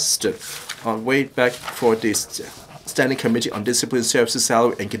discussed way back for this Standing Committee on Discipline Services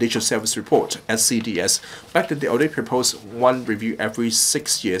Salary and Conditional Service Report, SCDS. Back then, they already proposed 1 review every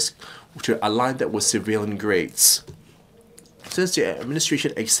 6 years to align that with civilian grades. Since the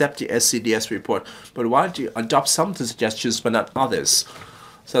administration accepted the SCDS report, but why do you adopt some of the suggestions but not others?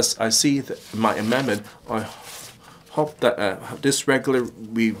 Thus, I see my amendment. I hope that this regular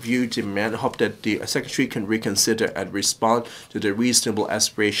review demand, I hope that the Secretary can reconsider and respond to the reasonable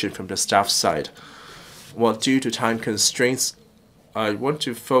aspiration from the staff side. Well, due to time constraints, I want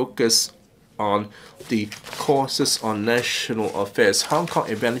to focus on the courses on national affairs. Hong Kong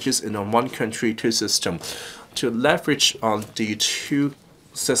advantages in a one country, two system. To leverage on the two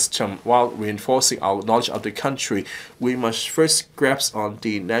system while reinforcing our knowledge of the country, we must first grasp on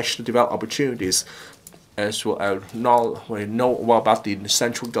the national development opportunities, as well as know well about the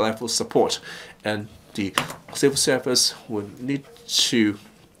central level support, and the civil service will need to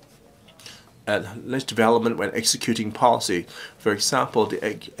lead development when executing policy. For example,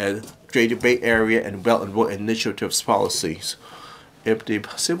 the Greater Bay Area and Belt and Road Initiatives policies. If the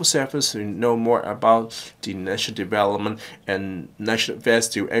civil service know more about the national development and national affairs,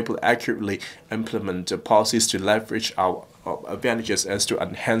 they are able to accurately implement the policies to leverage our advantages and to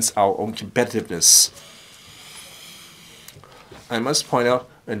enhance our own competitiveness. I must point out,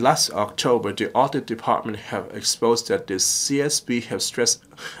 in last October, the Audit Department have exposed that the CSB have stressed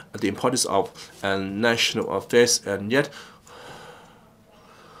the importance of national affairs, and yet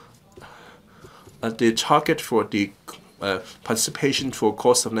the target for the participation for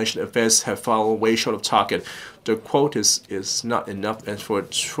course of national affairs have fallen way short of target. The quote is not enough, and for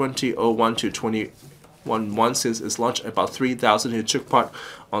 2001 to 2011, since its launch, about 3,000 who took part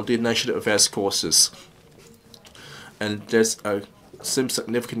on the national affairs courses. And there's a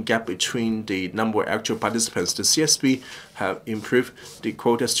significant gap between the number of actual participants. The CSB have improved the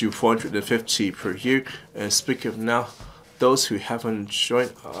quotas to 450 per year. And speaking of now, those who haven't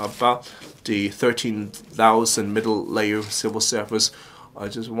joined about the 13,000 middle layer civil service. I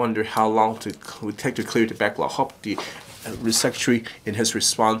just wonder how long it would take to clear the backlog. I hope the Secretary in his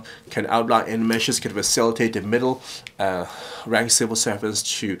response can outline any measures can facilitate the middle rank civil servants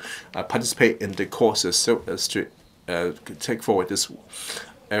to participate in the courses so as to take forward this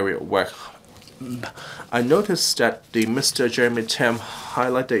area of work. I noticed that the Mr. Jeremy Tam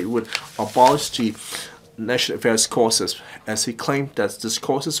highlighted that it would abolish the national affairs courses, as he claimed that these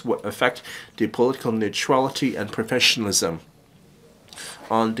courses would affect the political neutrality and professionalism.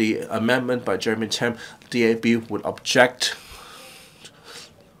 On the amendment by Jeremy Tam, DAB would object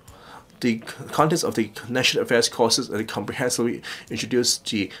the contents of the national affairs courses and comprehensively introduce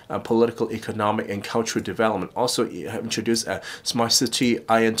the political, economic, and cultural development. Also, introduce smart city,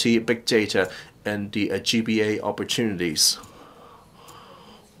 INT, big data, and the GBA opportunities.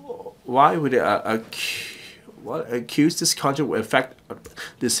 Why would accuse this content will affect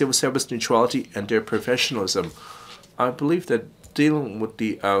the civil service neutrality and their professionalism? I believe that dealing with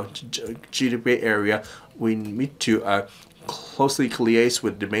the GBA area, we need to closely liaise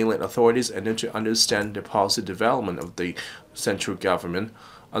with the mainland authorities and then to understand the policy development of the central government.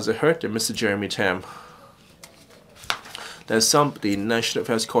 As I heard that Mr. Jeremy Tam that some of the national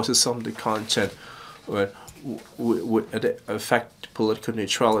affairs courses, some of the content would affect political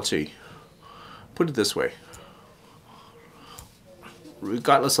neutrality. Put it this way.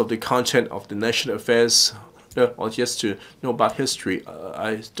 Regardless of the content of the national affairs, or just to know about history,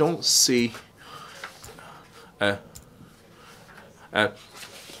 I don't see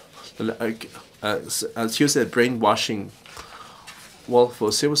as you said, brainwashing. Well,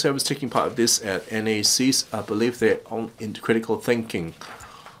 for civil service taking part of this at NACs, I believe they're on in critical thinking.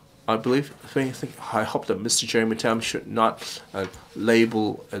 I hope that Mr. Jeremy Tam should not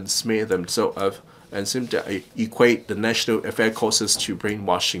label and smear them and seem to equate the national affairs courses to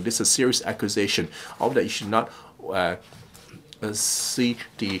brainwashing. This is a serious accusation. I hope that you should not see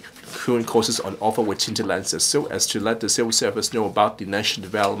the current courses on offer with tinted lenses, so as to let the civil service know about the national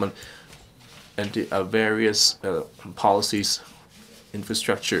development and the various policies,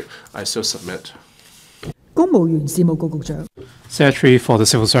 infrastructure. I so submit. 公務員事務局局長 Secretary for the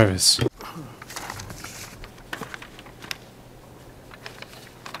Civil Service.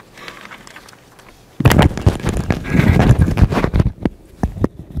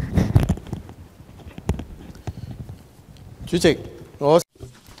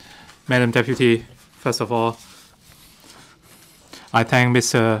 Madam Deputy, first of all, I thank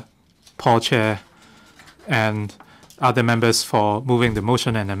Mr. Paul Chair and other members for moving the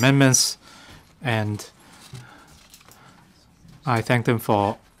motion and amendments, and I thank them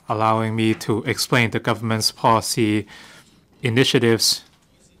for allowing me to explain the government's policy initiatives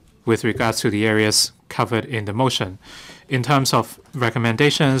with regards to the areas covered in the motion. In terms of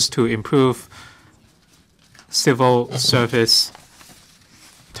recommendations to improve civil service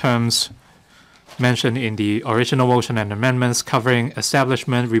terms mentioned in the original motion and amendments covering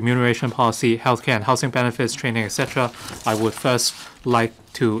establishment, remuneration policy, healthcare and housing benefits, training, etc., I would first like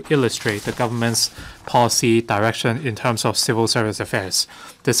to illustrate the government's policy direction in terms of civil service affairs.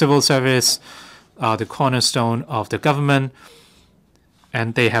 The civil service are the cornerstone of the government,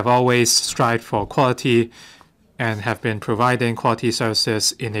 and they have always strived for quality and have been providing quality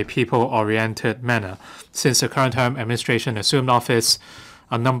services in a people-oriented manner. Since the current term administration assumed office,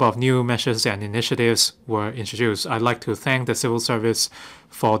 a number of new measures and initiatives were introduced. I'd like to thank the civil service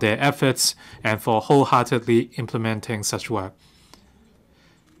for their efforts and for wholeheartedly implementing such work.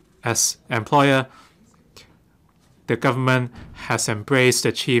 As employer, the government has embraced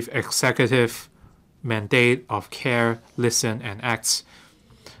the chief executive mandate of care, listen, and act.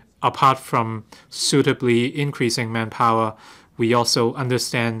 Apart from suitably increasing manpower, we also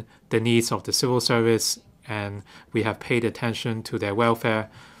understand the needs of the civil service, and we have paid attention to their welfare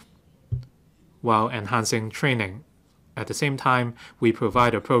while enhancing training. At the same time, we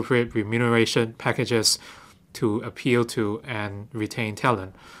provide appropriate remuneration packages to appeal to and retain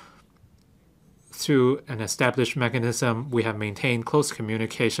talent. Through an established mechanism, we have maintained close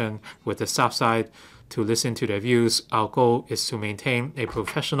communication with the staff side to listen to their views. Our goal is to maintain a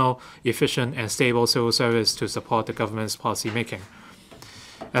professional, efficient, and stable civil service to support the government's policy making.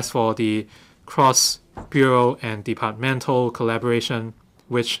 As for the cross-bureau and departmental collaboration,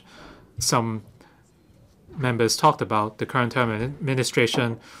 which some members talked about, the current term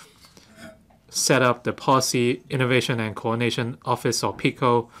administration set up the Policy, Innovation and Coordination Office, or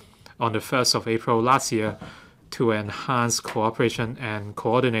PICO, on the 1st of April last year to enhance cooperation and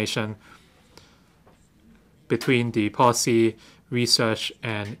coordination between the policy, research,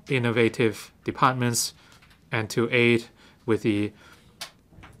 and innovative departments, and to aid with the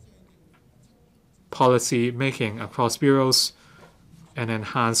policy making across bureaus and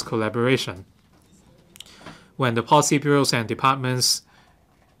enhance collaboration. When the policy bureaus and departments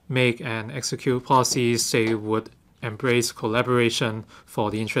make and execute policies, they would embrace collaboration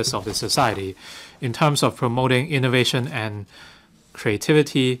for the interests of the society. In terms of promoting innovation and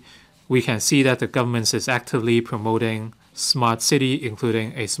creativity, we can see that the government is actively promoting smart city,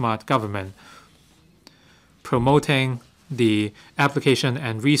 including a smart government, promoting the application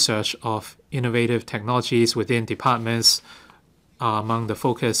and research of innovative technologies within departments are among the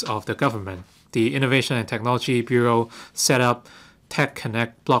focus of the government. The Innovation and Technology Bureau set up Tech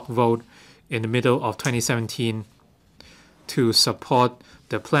Connect Block Vote in the middle of 2017 to support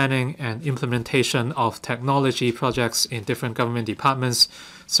the planning and implementation of technology projects in different government departments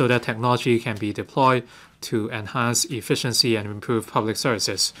so that technology can be deployed to enhance efficiency and improve public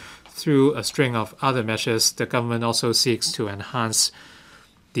services. Through a string of other measures, the government also seeks to enhance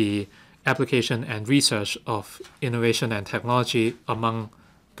the application and research of innovation and technology among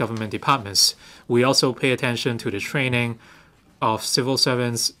government departments. We also pay attention to the training of civil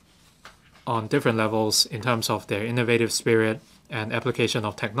servants on different levels in terms of their innovative spirit and application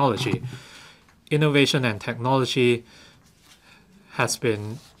of technology. Innovation and technology has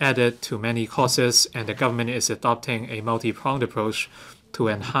been added to many courses, and the government is adopting a multi-pronged approach to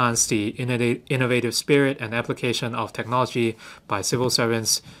enhance the innovative spirit and application of technology by civil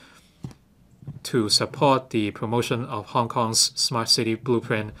servants to support the promotion of Hong Kong's smart city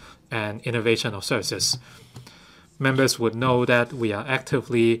blueprint and innovation of services. Members would know that we are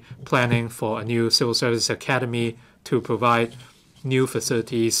actively planning for a new civil service academy to provide new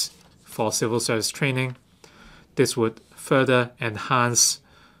facilities for civil service training. This would further enhance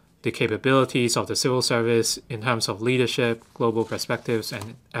the capabilities of the civil service in terms of leadership, global perspectives,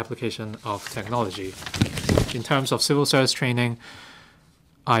 and application of technology. In terms of civil service training,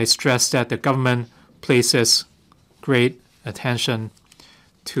 I stress that the government places great attention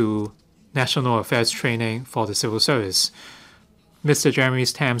to national affairs training for the civil service. Mr. Jeremy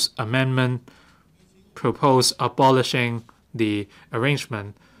Tam's amendment proposed abolishing the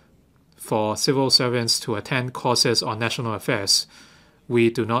arrangement for civil servants to attend courses on national affairs. We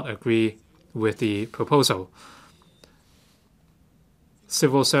do not agree with the proposal.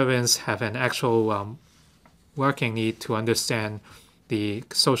 Civil servants have an actual working need to understand the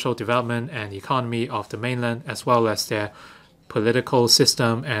social development and economy of the mainland, as well as their political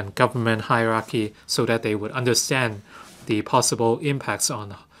system and government hierarchy, so that they would understand the possible impacts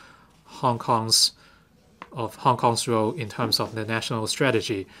on Hong Kong's role in terms of the national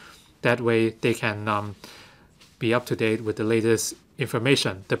strategy. That way, they can be up to date with the latest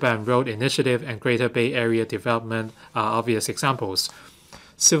information. The Belt and Road Initiative and Greater Bay Area development are obvious examples.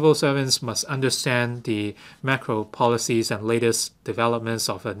 Civil servants must understand the macro policies and latest developments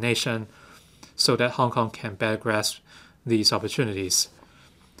of a nation so that Hong Kong can better grasp these opportunities.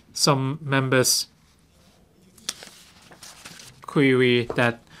 Some members query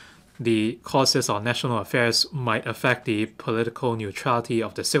that the courses on national affairs might affect the political neutrality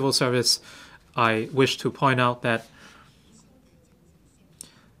of the civil service. I wish to point out that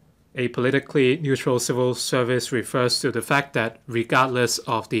a politically neutral civil service refers to the fact that regardless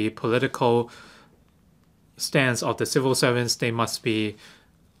of the political stance of the civil servants, they must be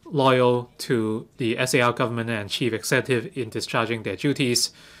loyal to the SAR government and chief executive in discharging their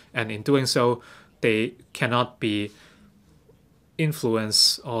duties, and in doing so, they cannot be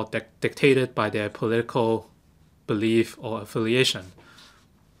influenced or dictated by their political belief or affiliation.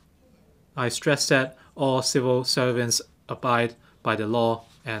 I stress that all civil servants abide by the law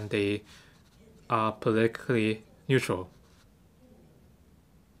and they are politically neutral.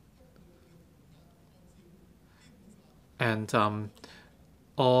 And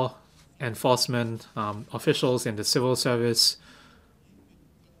all enforcement officials in the civil service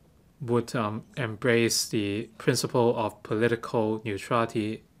would embrace the principle of political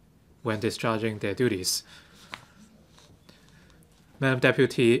neutrality when discharging their duties. Madam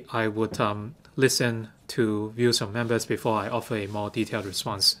Deputy, I would listen to views from members before I offer a more detailed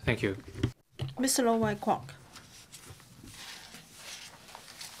response. Thank you. Mr. Lo Wai Kwok.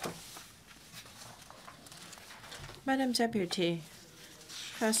 Madam Deputy,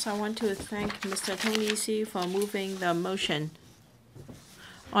 first I want to thank Mr. Tony TSE for moving the motion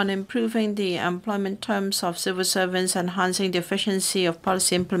on improving the employment terms of civil servants, enhancing the efficiency of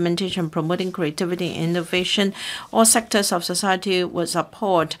policy implementation, promoting creativity and innovation. All sectors of society would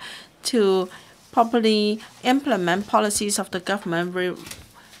support to properly implement policies of the government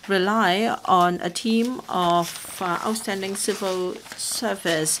rely on a team of outstanding civil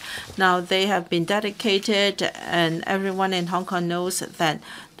service. Now they have been dedicated, and everyone in Hong Kong knows that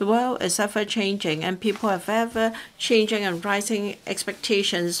the world is ever changing and people have ever changing and rising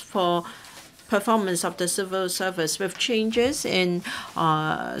expectations for performance of the civil service. With changes in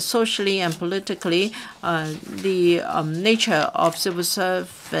socially and politically, the nature of civil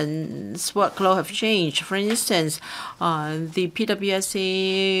servants' workload have changed. For instance, the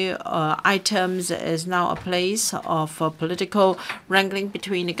PWSA items is now a place of political wrangling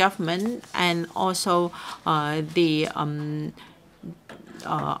between the government and also the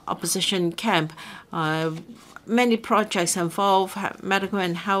opposition camp. Many projects involve medical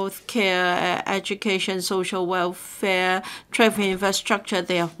and health care, education, social welfare, traffic infrastructure.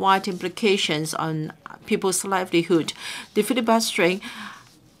 They have wide implications on people's livelihood. The filibustering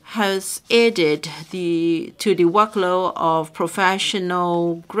has added to the workload of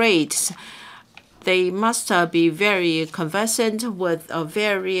professional grades. They must be very conversant with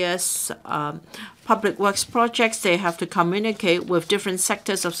various public works projects. They have to communicate with different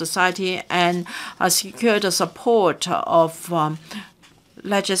sectors of society and secure the support of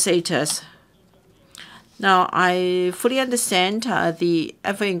legislators. Now, I fully understand the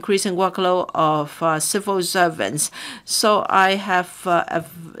ever-increasing workload of civil servants. So I have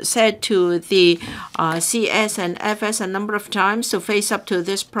said to the CS and FS a number of times to face up to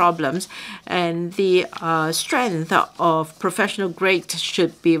these problems, and the strength of professional grades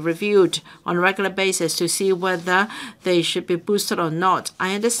should be reviewed on a regular basis to see whether they should be boosted or not.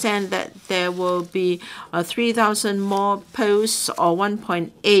 I understand that there will be 3,000 more posts or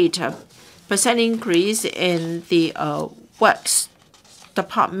 1.8% increase in the works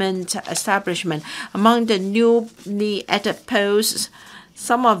department establishment. Among the newly added posts,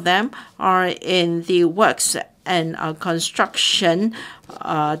 some of them are in the works and construction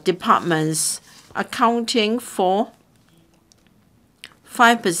departments, accounting for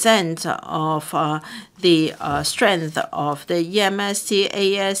 5% of the strength of the EMST,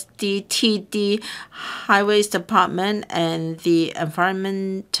 ASD, TD, Highways Department, and the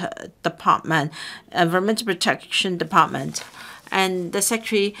Environmental Protection Department. And the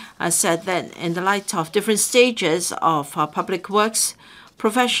Secretary said that in the light of different stages of public works,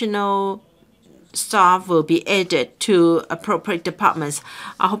 professional staff will be added to appropriate departments.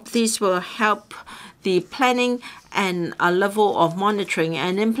 I hope these will help the planning and a level of monitoring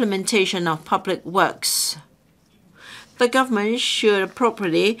and implementation of public works. The government should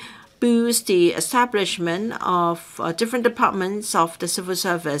appropriately boost the establishment of different departments of the civil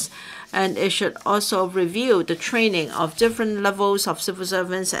service, and it should also review the training of different levels of civil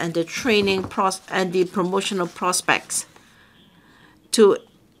servants and the training and the promotional prospects. To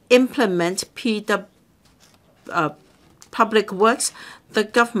implement public works, the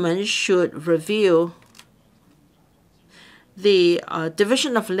government should review the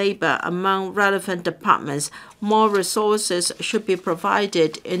division of labor among relevant departments. More resources should be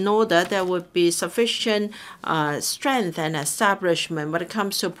provided in order there would be sufficient strength and establishment when it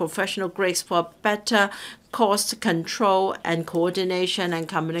comes to professional grades for better cost control and coordination and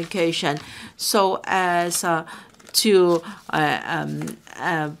communication, so as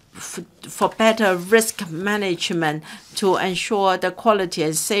for better risk management to ensure the quality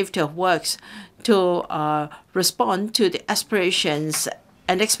and safety of works, to respond to the aspirations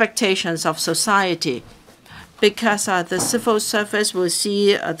and expectations of society. Because the civil service will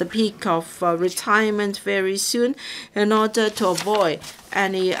see the peak of retirement very soon, in order to avoid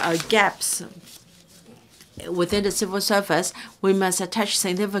any gaps within the civil service, we must attach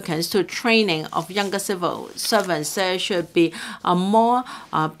significance to training of younger civil servants. There should be more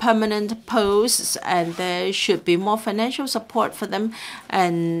permanent posts, and there should be more financial support for them,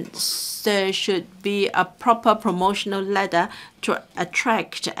 and there should be a proper promotional ladder to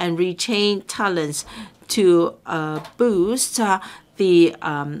attract and retain talents, to boost the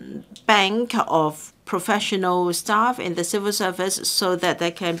bank of professional staff in the civil service so that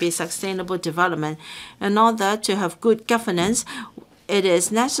there can be sustainable development. In order to have good governance, it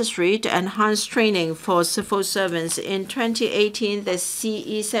is necessary to enhance training for civil servants. In 2018, the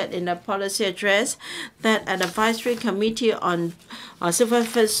CE said in a policy address that an advisory committee on civil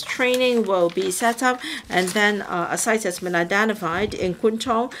service training will be set up, and then a site has been identified in Kwun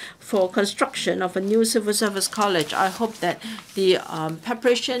Tong for construction of a new civil service college. I hope that the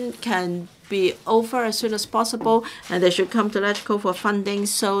preparation can be over as soon as possible, and they should come to LegCo for funding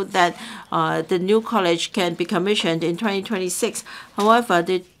so that the new college can be commissioned in 2026. However,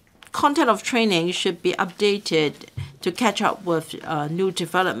 the content of training should be updated to catch up with new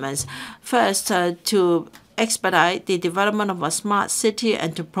developments. First, to expedite the development of a smart city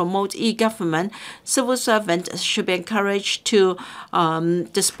and to promote e-government, civil servants should be encouraged to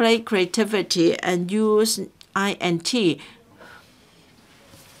display creativity and use INT.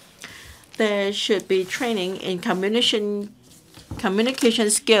 There should be training in communication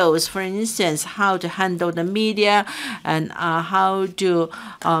skills, for instance, how to handle the media and how to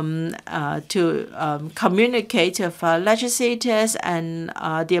communicate with legislators and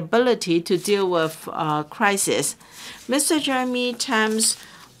the ability to deal with crisis. Mr. Jeremy Tam's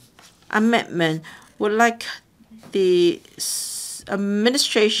amendment would like the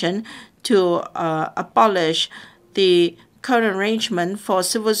administration to abolish the current arrangement for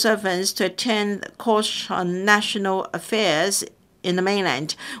civil servants to attend course on national affairs in the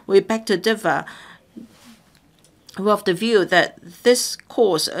mainland. We beg to differ with the view that this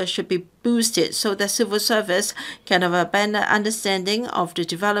course should be boosted so that civil service can have a better understanding of the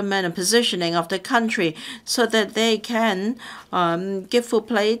development and positioning of the country, so that they can give full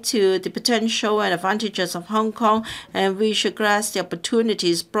play to the potential and advantages of Hong Kong, and we should grasp the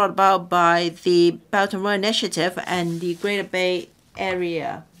opportunities brought about by the Belt and Road Initiative and the Greater Bay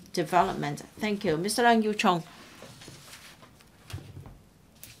Area development. Thank you. Mr. Lang Yu Chong.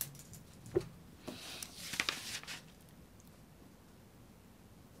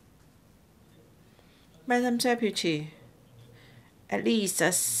 Madam Deputy, at least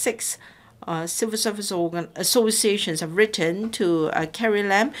 6 civil service associations have written to Carrie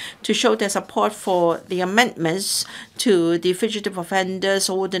Lam to show their support for the amendments to the Fugitive Offenders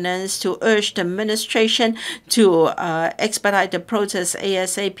Ordinance, to urge the administration to expedite the process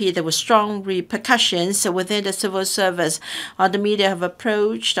ASAP. There were strong repercussions within the civil service. The media have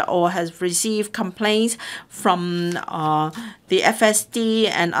approached or has received complaints from the FSD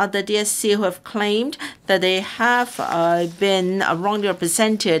and other DSC who have claimed that they have been wrongly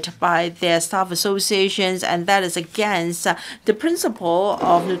represented by their staff associations, and that is against the principle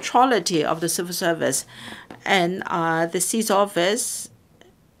of neutrality of the civil service. And the CE's office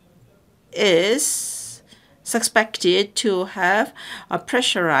is suspected to have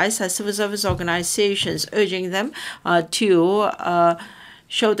pressurized civil service organizations, urging them to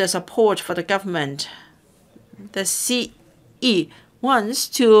show their support for the government. The CE wants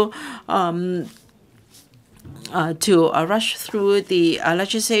to rush through the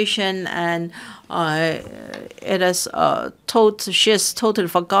legislation, and she has totally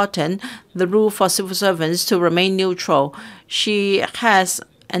forgotten the rule for civil servants to remain neutral. She has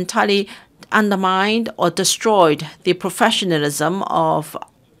entirely undermined or destroyed the professionalism of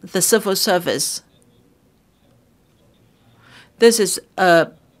the civil service. This is a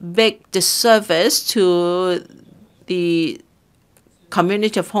big disservice to the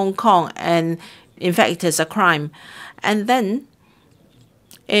community of Hong Kong, and in fact, it is a crime. And then,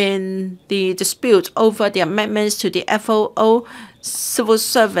 in the dispute over the amendments to the FOO, civil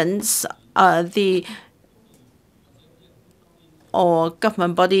servants, government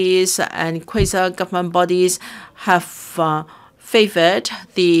bodies and quasi-government bodies have favored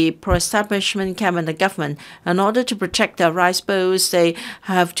the pro-establishment camp and the government. In order to protect their rights, both they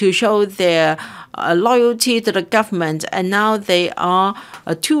have to show their loyalty to the government, and now they are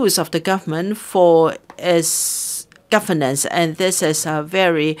tools of the government for its governance, and this is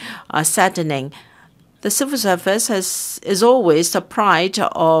very saddening. The civil service is always the pride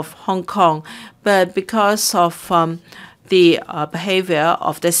of Hong Kong, but because of the behavior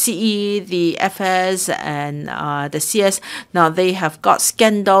of the CE, the FS, and the CS. Now they have got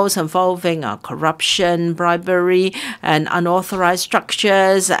scandals involving corruption, bribery, and unauthorized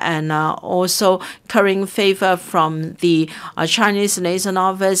structures, and also currying favor from the Chinese liaison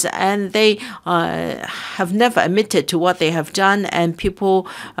office, and they have never admitted to what they have done, and people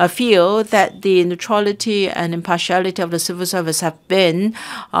feel that the neutrality and impartiality of the civil service have been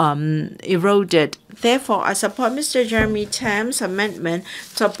eroded. Therefore, I support Mr. Jeremy Tam's amendment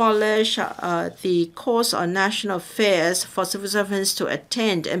to abolish the course on national affairs for civil servants to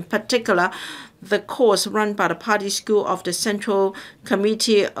attend, in particular, the course run by the Party School of the Central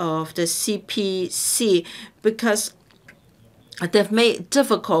Committee of the CPC, because they've made it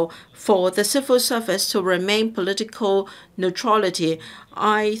difficult for the civil service to remain political neutrality.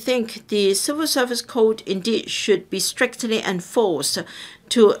 I think the Civil Service Code indeed should be strictly enforced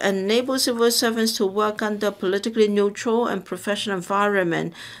to enable civil servants to work under a politically neutral and professional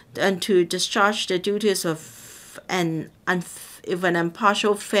environment and to discharge their duties of an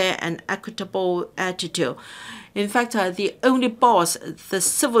impartial, fair, and equitable attitude. In fact, the only boss the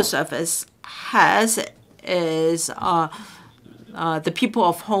civil service has is the people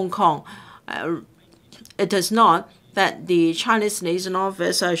of Hong Kong. It is not that the Chinese liaison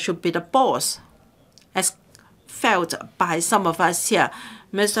office should be the boss, as felt by some of us here.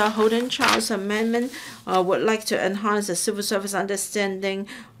 Mr. Holden Charles' amendment would like to enhance the civil service understanding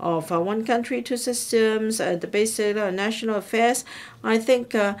of one country, two systems, the basic national affairs. I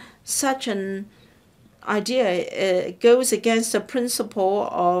think such an idea goes against the principle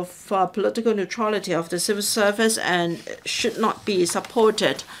of political neutrality of the civil service and should not be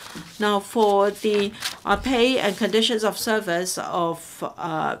supported. Now, for the pay and conditions of service of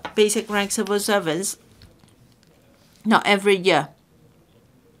basic rank civil servants, now every year,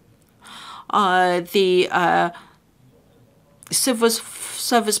 the civil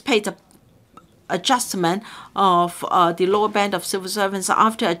service paid adjustment of the lower band of civil servants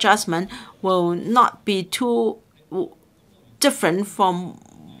after adjustment will not be too different from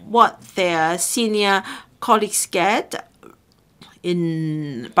what their senior colleagues get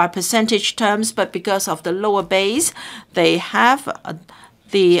by percentage terms, but because of the lower base they have,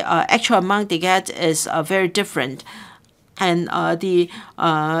 the actual amount they get is very different. And the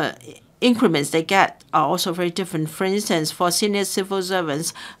increments they get are also very different. For instance, for senior civil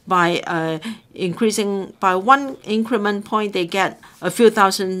servants, by increasing by 1 increment point, they get a few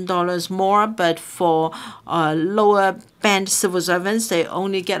 $1,000s more. But for lower band civil servants, they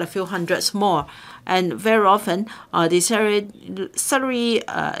only get a few hundreds more. And very often, the salary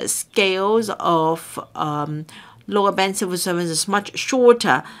scales of lower band civil servants is much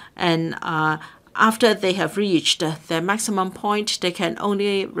shorter, and after they have reached their maximum point, they can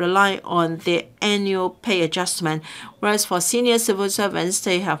only rely on their annual pay adjustment. Whereas for senior civil servants,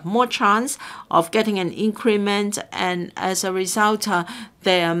 they have more chance of getting an increment, and as a result,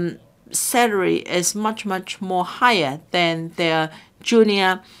 their salary is much more higher than their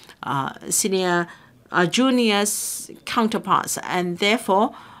junior counterparts, and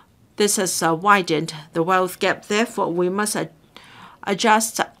therefore this has widened the wealth gap. Therefore, we must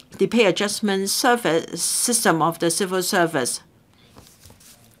adjust the pay adjustment service system of the civil service.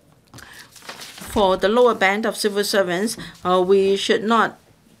 For the lower band of civil servants, we should not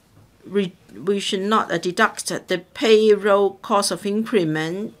deduct the payroll cost of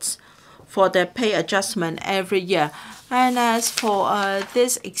increments for their pay adjustment every year. And as for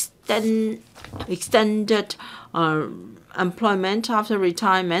this extended employment after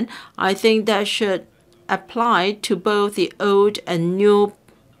retirement, I think that should apply to both the old and new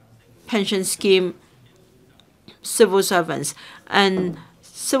pension scheme civil servants. And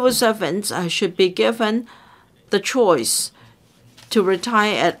civil servants should be given the choice to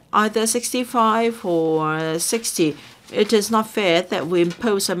retire at either 65 or 60. It is not fair that we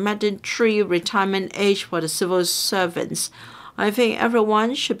impose a mandatory retirement age for the civil servants. I think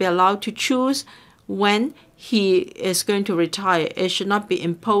everyone should be allowed to choose when he is going to retire. It should not be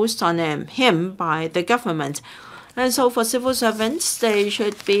imposed on him by the government. And so for civil servants, they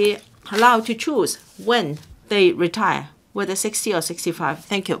should be allowed to choose when they retire, whether 60 or 65.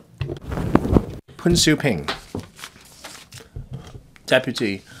 Thank you. Poon Siu Ping,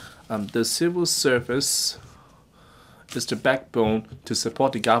 Deputy. The civil service is the backbone to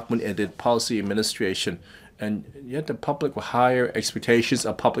support the government and its policy administration, and yet the public will higher expectations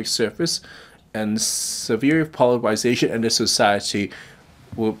of public service, and severe polarization in the society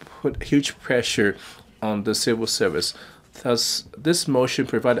will put huge pressure on the civil service. Thus, this motion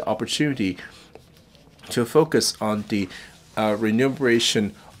provided opportunity to focus on the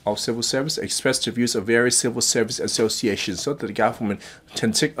remuneration of civil service, express the views of various civil service associations so that the government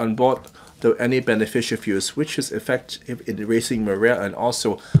can take on board any beneficial views, which is effective in raising morale and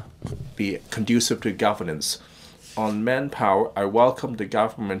also be conducive to governance. On manpower, I welcome the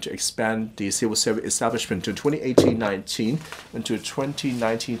government to expand the civil service establishment to 2018-19 and to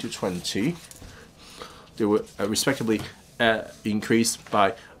 2019-20. They were respectively increased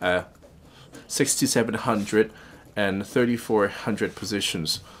by 6,700 and 3,400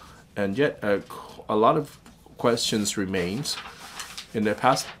 positions. And yet a lot of questions remains. In the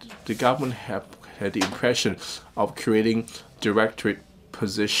past, the government have had the impression of creating directorate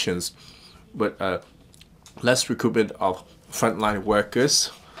positions, but less recruitment of frontline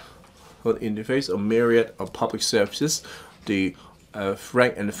workers. But in the face of myriad of public services, the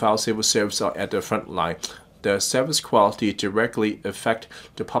rank and file civil service are at the front line. The service quality directly affect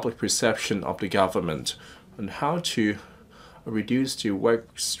the public perception of the government, and how to reduce the work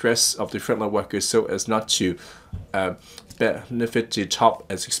stress of the frontline workers so as not to benefit the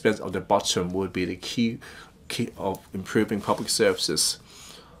top at the expense of the bottom would be the key of improving public services.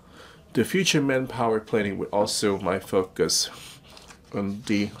 The future manpower planning would also my focus.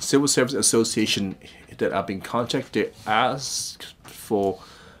 The Civil Service Association that I've been contacted asked for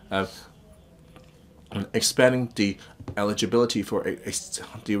expanding the eligibility for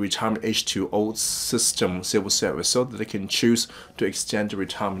the retirement age to old system civil service so that they can choose to extend the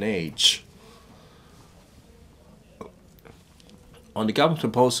retirement age. On the government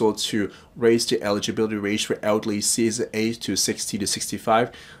proposal to raise the eligibility range for elderly citizen age to 60 to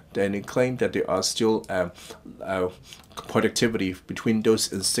 65, then it claimed that there are still productivity between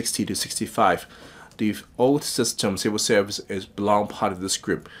those in 60 to 65. The old system civil service is belong part of this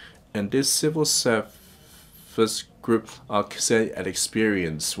group, and this civil service group are considered as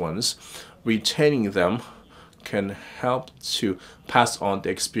experienced ones. Retaining them can help to pass on the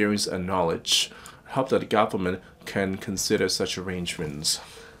experience and knowledge, help that the government can consider such arrangements.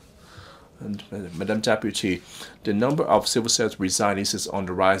 And Madam Deputy, the number of civil service resignees is on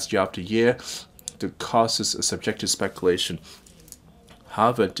the rise year after year. The causes are subject to speculation.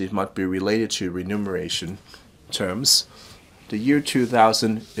 However, it might be related to remuneration terms. The year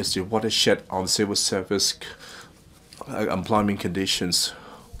 2000 is the watershed on civil service employment conditions.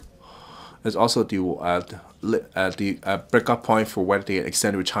 There's also the breakup point for when they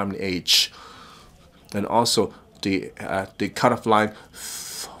extend retirement age, and also the cutoff line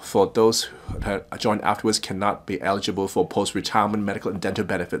for those who join afterwards cannot be eligible for post-retirement medical and dental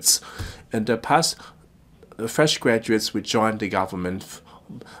benefits. In the past, the fresh graduates who joined the government,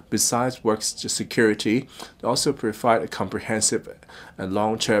 besides work security, they also provide a comprehensive and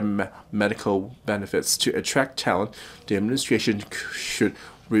long-term medical benefits. To attract talent, the administration should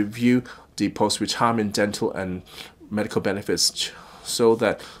review the post-retirement dental and medical benefits so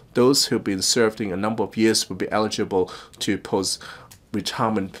that those who've been serving a number of years will be eligible to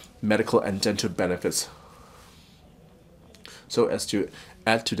post-retirement medical and dental benefits, so as to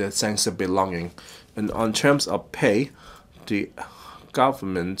add to the sense of belonging. And on terms of pay, the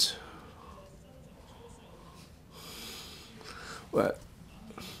government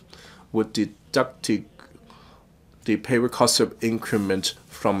would deduct the payroll cost of increment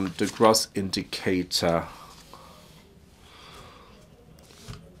from the gross indicator,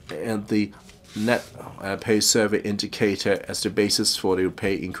 and the net pay survey indicator as the basis for the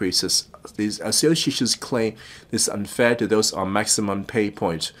pay increases. These associations claim this is unfair to those on maximum pay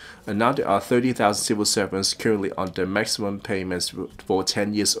point, and now there are 30,000 civil servants currently on the maximum payments for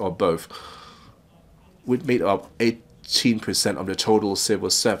 10 years or above, which made up 18% of the total civil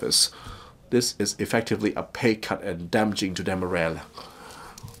service. This is effectively a pay cut and damaging to their morale.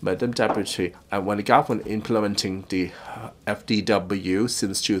 Madam Deputy, when the government implementing the FDW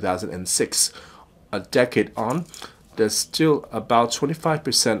since 2006, a decade on, there's still about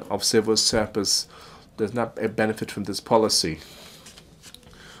 25% of civil servants does not benefit from this policy.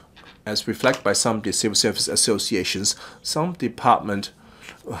 As reflected by some of the civil service associations, some departments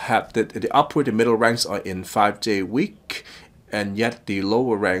have the upward and middle ranks are in 5-day week, and yet the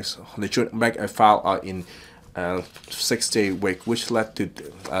lower ranks, the joint rank and file, are in 6-day week, which led to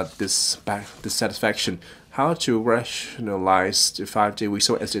dissatisfaction. How to rationalize the 5-day week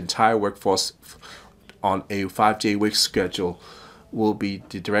so as the entire workforce on a 5-day week schedule will be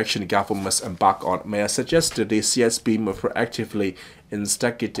the direction the government must embark on. May I suggest that the CSB move proactively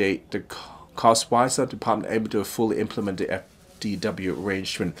investigate the cost why some department able to fully implement the FDW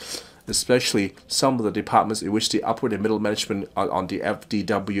arrangement, especially some of the departments in which the upward and middle management are on the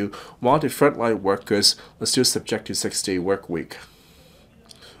FDW, while the frontline workers are still subject to 6-day work week.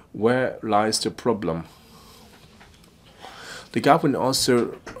 Where lies the problem? The government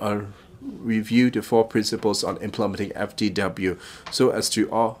also review the 4 principles on implementing FDW so as to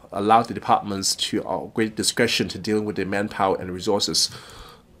allow the departments to great discretion to dealing with the manpower and resources,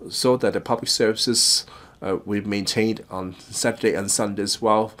 so that the public services will be maintained on Saturday and Sundays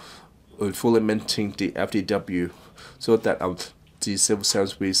while fully implementing the FDW, so that the civil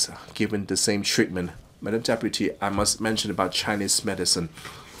service will be given the same treatment. Madam Deputy, I must mention about Chinese medicine.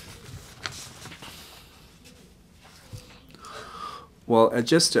 Well,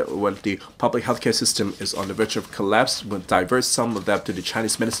 just when the public healthcare system is on the verge of collapse, we'll divert some of that to the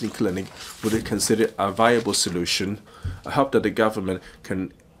Chinese medicine clinic would be considered a viable solution. I hope that the government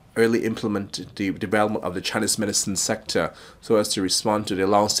can early implement the development of the Chinese medicine sector so as to respond to the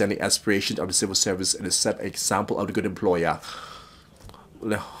long-standing aspirations of the civil service and set an example of the good employer.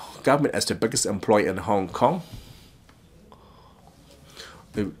 The government, as the biggest employer in Hong Kong,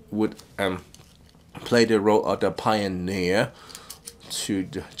 it would play the role of the pioneer to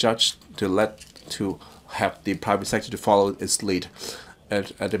judge to have the private sector to follow its lead. And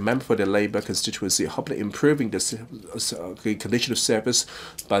the member for the Labour constituency, hopefully improving the condition of service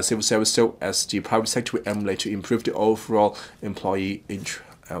by civil service so as the private sector will emulate to improve the overall employee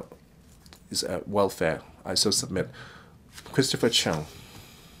welfare. I so submit. Christopher Chung.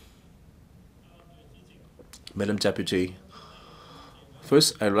 Madam Deputy,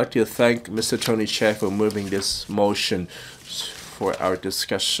 first I'd like to thank Mr. Tony Chair for moving this motion for our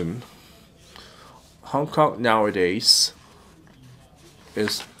discussion. Hong Kong nowadays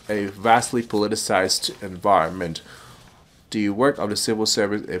is a vastly politicized environment. The work of the civil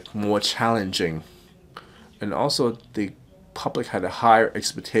service is more challenging, and also the public had higher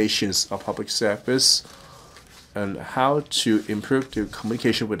expectations of public service, and how to improve the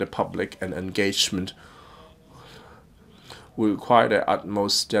communication with the public and engagement will require the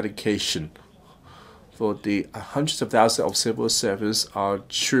utmost dedication. For the hundreds of thousands of civil servants are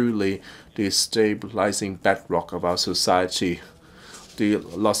truly the stabilizing bedrock of our society. The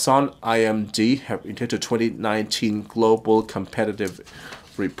Lausanne IMD have entitled 2019 Global Competitive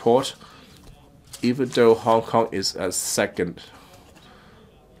Report. Even though Hong Kong is a second,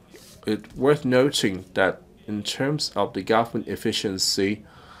 it's worth noting that in terms of the government efficiency,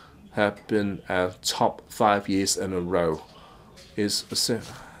 have been top 5 years in a row. Is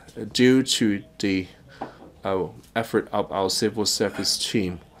due to the effort of our civil service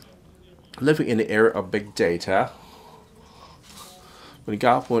team. Living in the era of big data, when the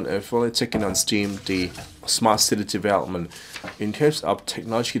government is fully taking on steam the smart city development, in terms of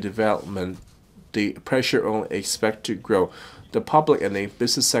technology development, the pressure only expect to grow. The public and the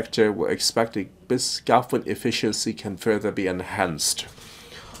business sector will expect the government efficiency can further be enhanced.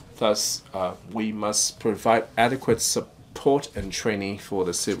 Thus, we must provide adequate support and training for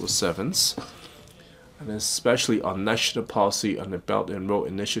the civil servants, and especially on national policy on the Belt and Road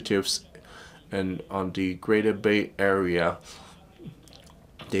initiatives and on the Greater Bay Area.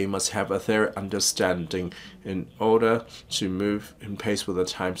 They must have a thorough understanding in order to move in pace with the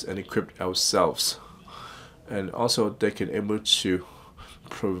times and equip ourselves. And also they can able to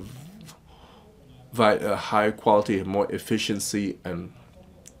provide a higher quality and more efficiency and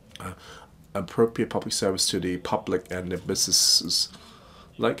appropriate public service to the public and the businesses.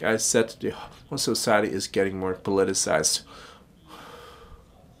 Like I said, the whole society is getting more politicized.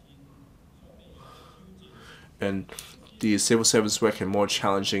 And the civil service work is more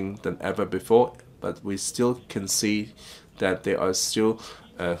challenging than ever before, but we still can see that there are still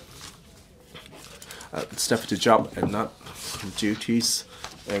stuff to job and not duties,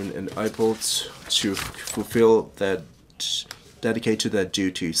 and able to fulfill that, dedicate to their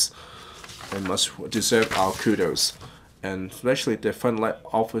duties, and must deserve our kudos. And especially the frontline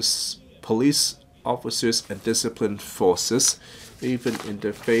police officers and discipline forces, even in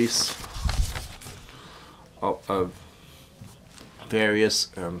the face of various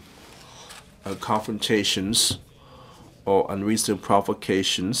confrontations or unreasonable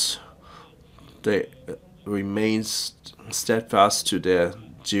provocations, they remain steadfast to their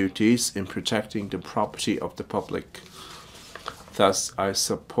duties in protecting the property of the public. Thus, I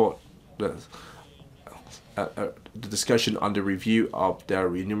support the discussion on the review of their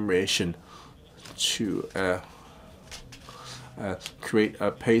remuneration to create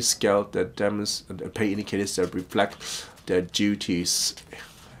a pay scale that demonstrates pay indicators that reflect their duties.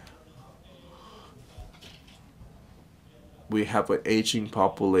 We have an aging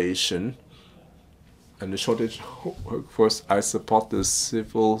population and the shortage of workforce. I support the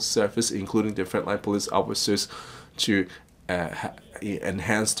civil service, including the frontline police officers, to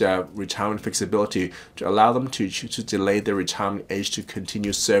enhance their retirement flexibility, to allow them to delay their retirement age to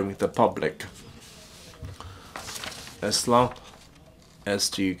continue serving the public. As long as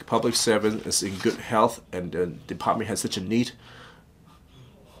the public servant is in good health and the department has such a need,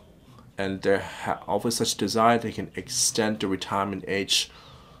 and they offer such desire, they can extend the retirement age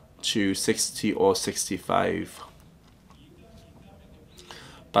to 60 or 65.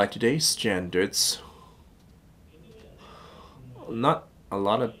 By today's standards, not a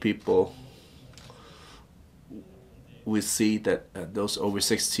lot of people will see that those over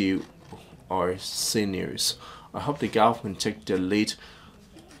 60 are seniors. I hope the government take the lead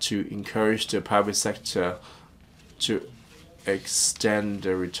to encourage the private sector to extend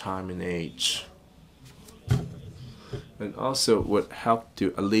the retirement age, and also would help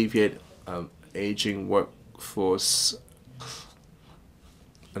to alleviate aging workforce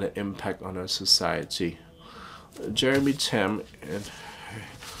and the impact on our society. Jeremy Tam,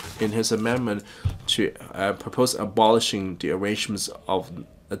 in his amendment to propose abolishing the arrangements of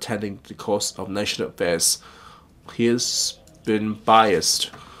attending the course of national affairs, he has been biased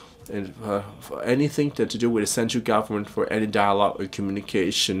and for anything to do with the central government, for any dialogue or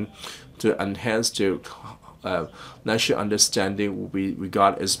communication to enhance the national understanding will be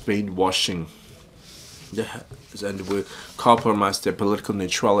regarded as brainwashing and will compromise their political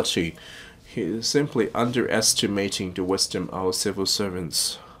neutrality. He is simply underestimating the wisdom of our civil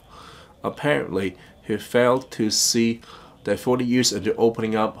servants. Apparently, he failed to see that 40 years of the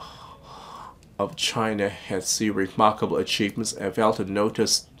opening up of China has seen remarkable achievements, and failed to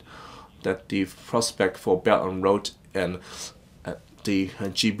notice that the prospect for Belt and Road and the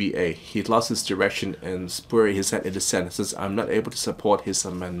GBA. He lost his direction and buried his head in the sand. Since I'm not able to support his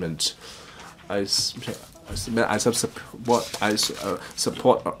amendment, I support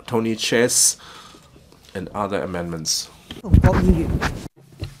Tony TSE and other amendments.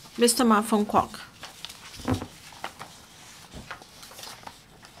 Mr. Ma Fung Kwok.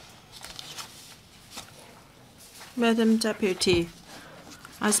 Madam Deputy,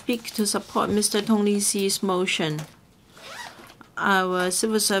 I speak to support Mr. Tony TSE's motion. Our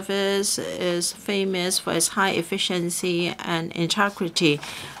civil service is famous for its high efficiency and integrity.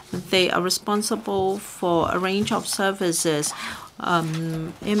 They are responsible for a range of services,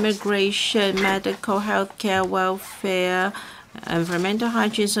 immigration, medical, healthcare, welfare, environmental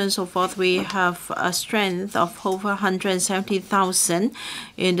hygiene, and so forth. We have a strength of over 170,000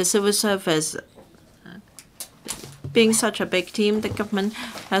 in the civil service. Being such a big team, the government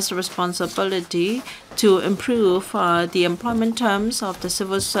has the responsibility to improve the employment terms of the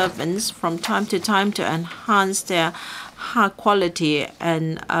civil servants from time to time to enhance their high quality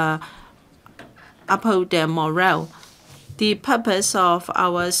and uphold their morale. The purpose of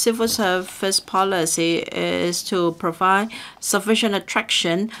our civil service policy is to provide sufficient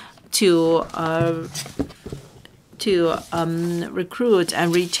attraction to recruit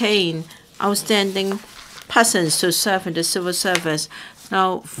and retain outstanding persons to serve in the civil service.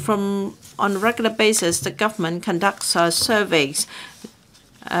 Now, on a regular basis, the government conducts surveys,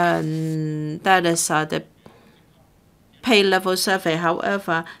 and that is the pay level survey.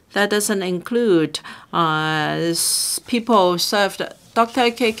 However, that doesn't include people served.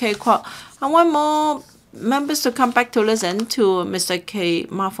 Dr. K.K. Kwok, I want more members to come back to listen to Mr. K.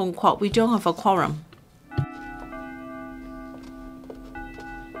 Ma-Fong Kwok. We don't have a quorum.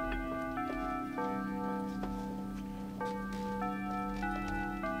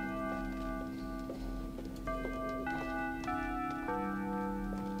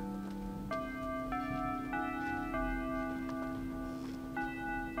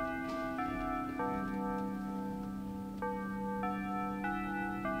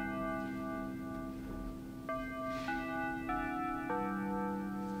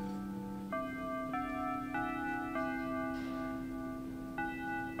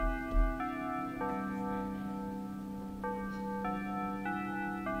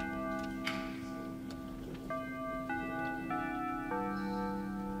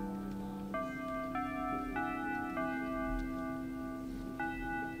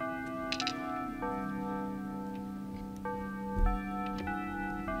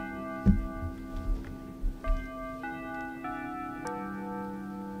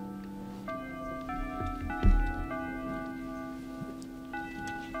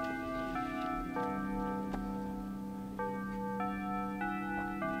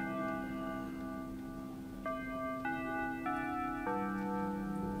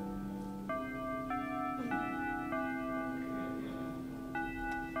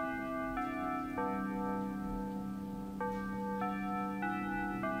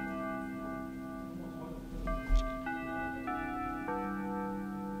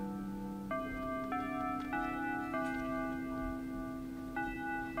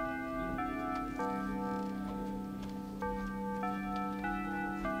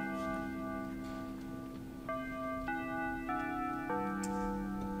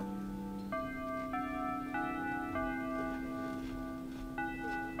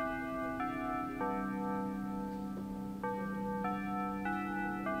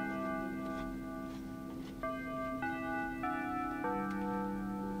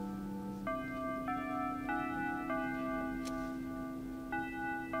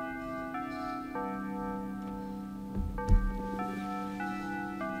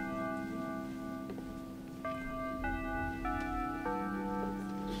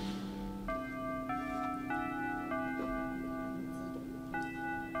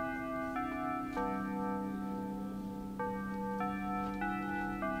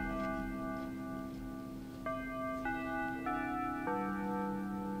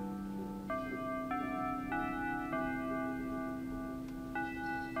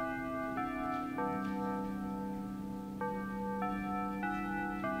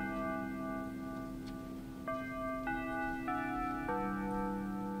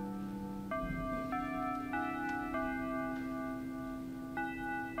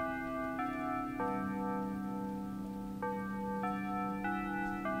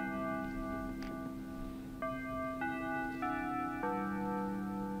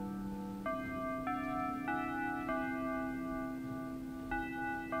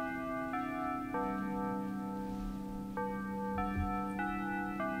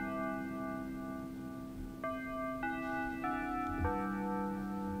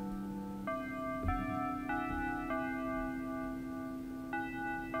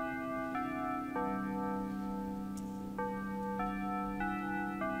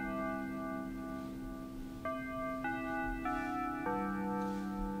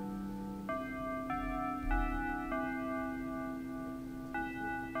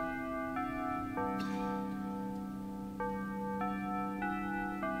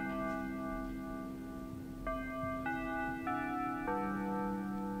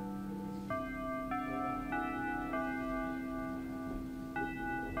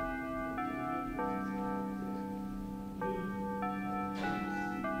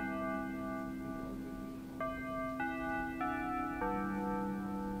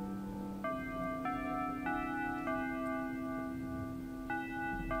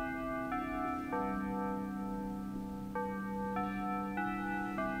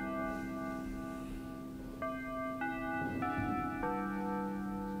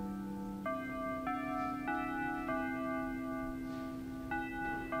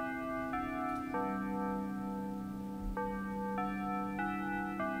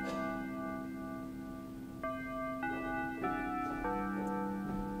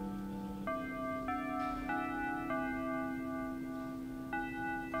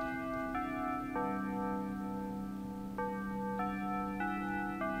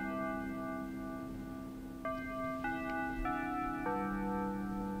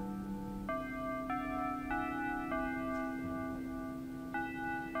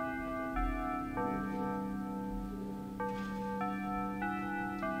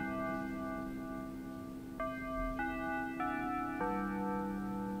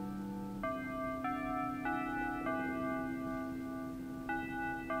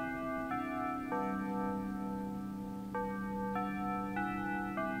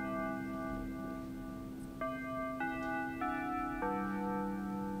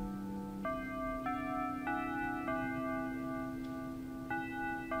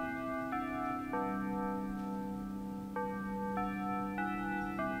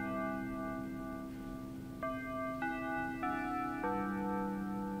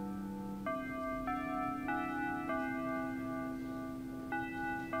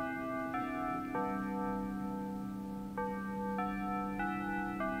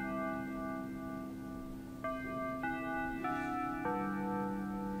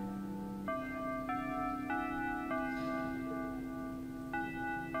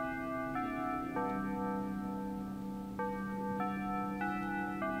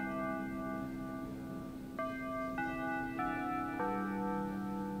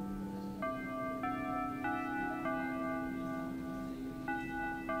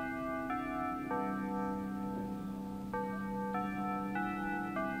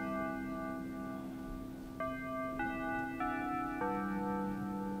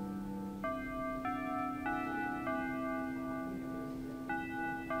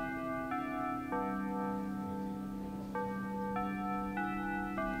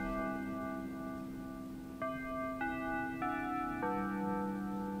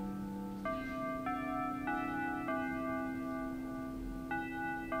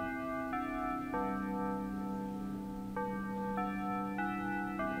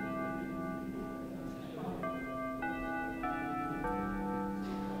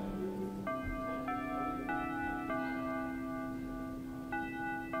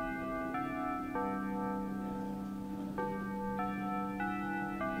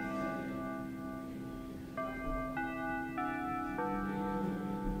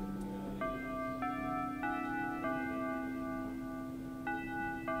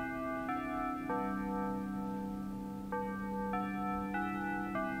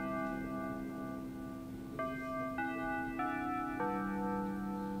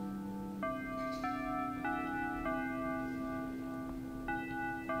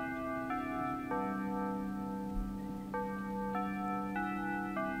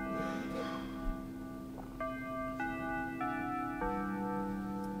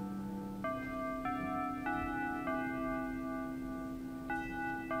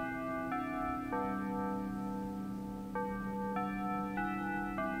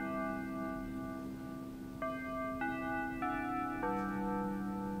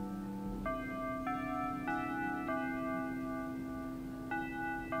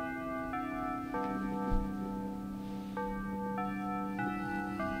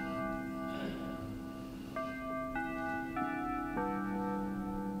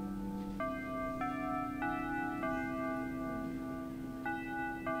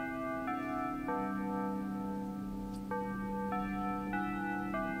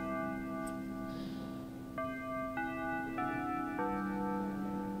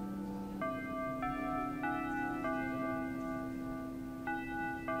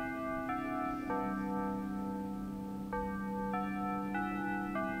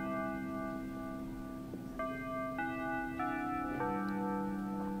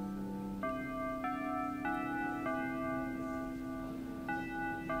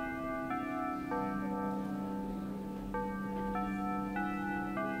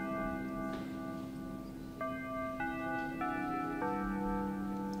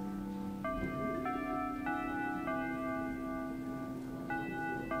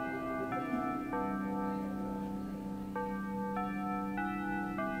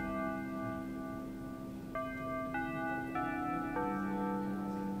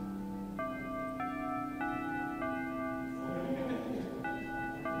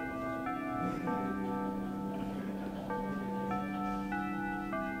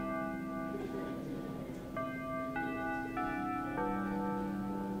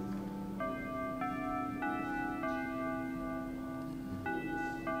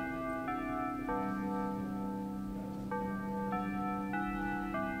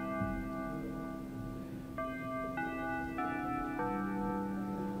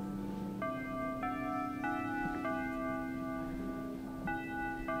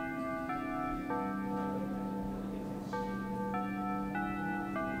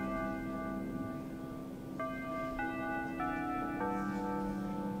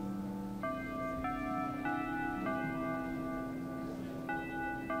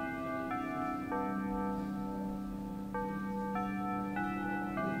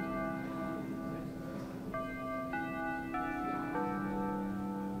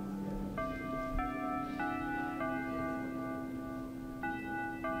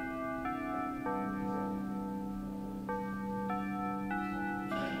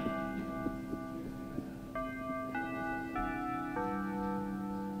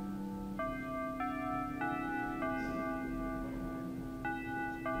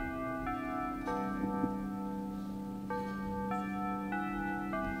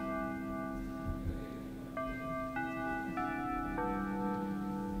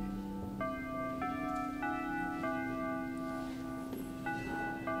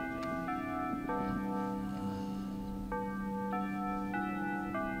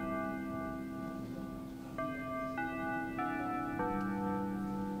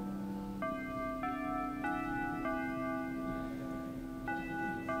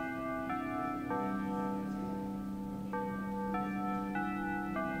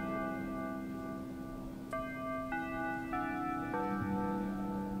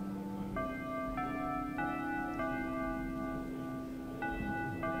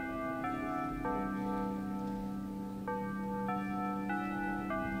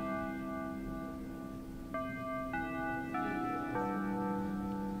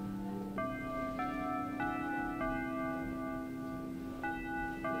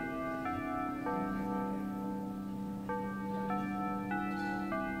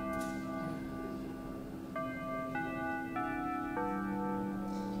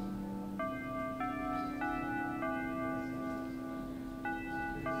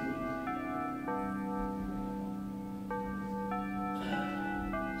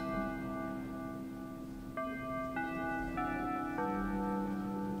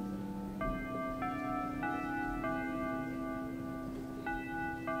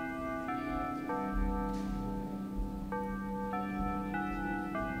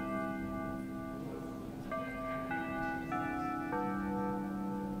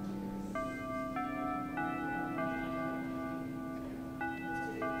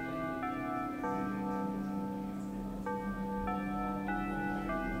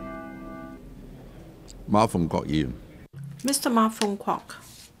 馬逢國議員。Mr. Ma Fung Kwok.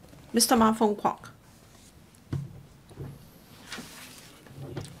 Mr. Ma Fung Kwok.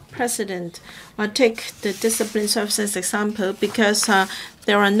 President, take the discipline services example because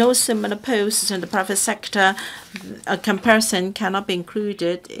there are no similar posts in the private sector. A comparison cannot be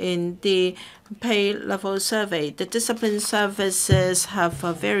included in the pay level survey. The discipline services have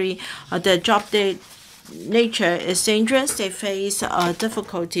a their job nature is dangerous. They face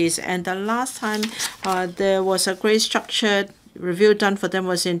difficulties. And the last time there was a grade structure review done for them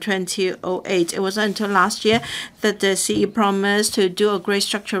was in 2008. It was until last year that the CE promised to do a grade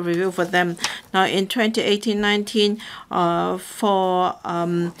structure review for them. Now in 2018-19, for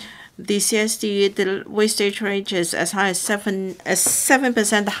the CSD, the wastage rate is as high as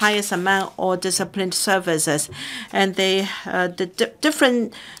 7%, the highest among all disciplined services, and they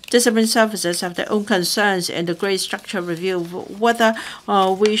different discipline services have their own concerns in the grade structure review. Whether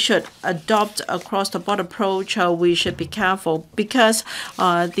we should adopt a cross-the-board approach, we should be careful because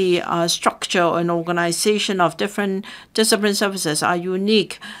the structure and organization of different discipline services are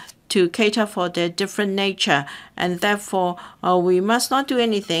unique to cater for their different nature, and therefore we must not do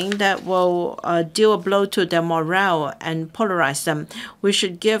anything that will deal a blow to their morale and polarize them. We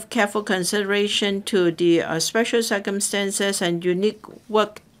should give careful consideration to the special circumstances and unique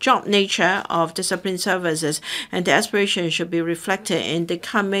job nature of discipline services, and the aspiration should be reflected in the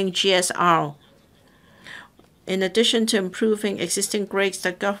coming GSR. In addition to improving existing grades,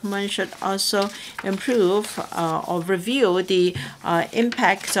 the government should also improve or review the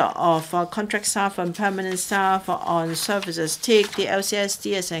impact of contract staff and permanent staff on services. Take the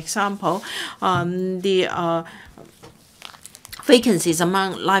LCSD as an example. The vacancies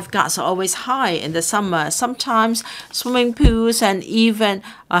among lifeguards are always high in the summer. Sometimes swimming pools and even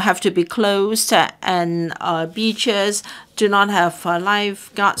have to be closed, and beaches do not have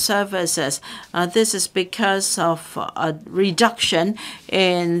lifeguard services. This is because of a reduction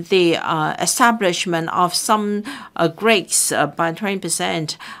in the establishment of some grades by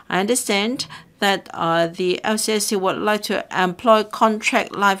 20%. I understand that the LCSC would like to employ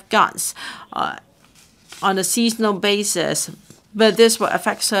contract lifeguards on a seasonal basis, but this will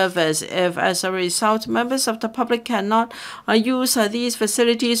affect service if, as a result, members of the public cannot use these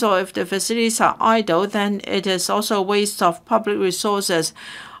facilities, or if the facilities are idle, then it is also a waste of public resources.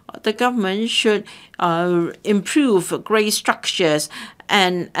 The government should improve grade structures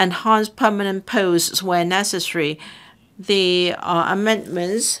and enhance permanent posts where necessary. The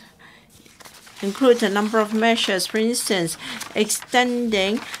amendments include a number of measures, for instance,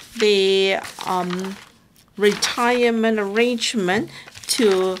 extending the retirement arrangement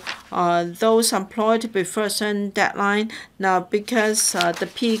to those employed before a certain deadline. Now, because the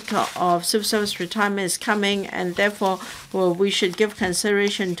peak of civil service retirement is coming, and therefore we should give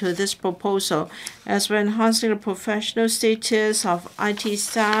consideration to this proposal. As we're enhancing the professional status of IT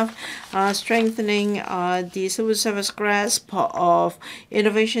staff, strengthening the civil service grasp of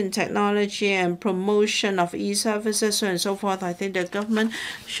innovation technology and promotion of e-services, so on and so forth, I think the government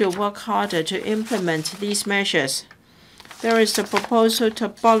should work harder to implement these measures. There is a proposal to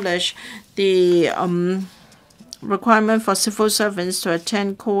abolish the requirement for civil servants to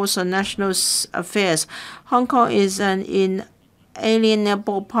attend course on national affairs. Hong Kong is an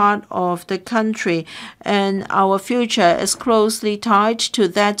inalienable part of the country, and our future is closely tied to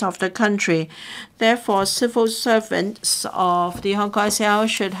that of the country. Therefore, civil servants of the Hong Kong SAR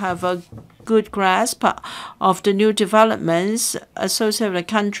should have a good grasp of the new developments associated with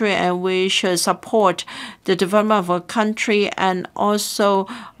the country, and we should support the development of our country and also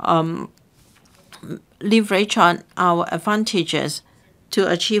leverage on our advantages to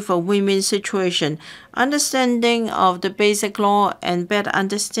achieve a win-win situation. Understanding of the basic law and better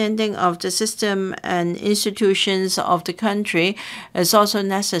understanding of the system and institutions of the country is also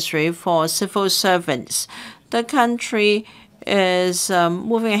necessary for civil servants. The country is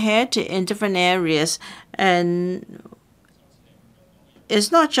moving ahead in different areas, and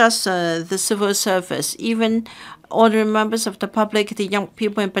it's not just the civil service. Even ordinary members of the public, the young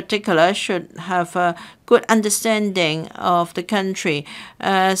people in particular, should have a good understanding of the country.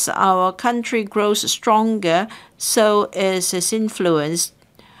 As our country grows stronger, so is its influence.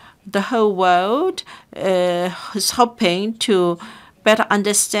 The whole world is hoping to better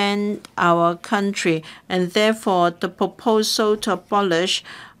understand our country, and therefore the proposal to abolish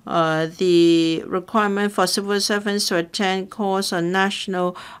the requirement for civil servants to attend course on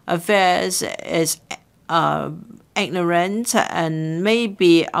national affairs is ignorant and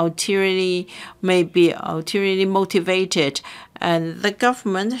maybe ulteriorly motivated, and the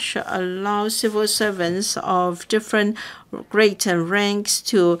government should allow civil servants of different grades and ranks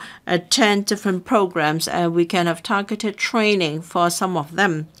to attend different programs, and we can have targeted training for some of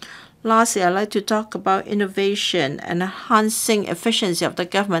them. Lastly, I'd like to talk about innovation and enhancing efficiency of the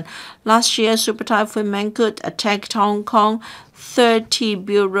government. Last year, Super Typhoon Mangkhut attacked Hong Kong. 30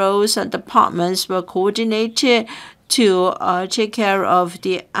 bureaus and departments were coordinated to take care of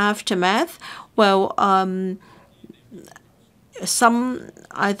the aftermath. Well,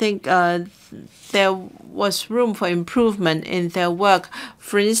 I think there was room for improvement in their work.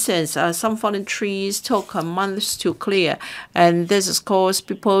 For instance, some fallen trees took months to clear, and this has caused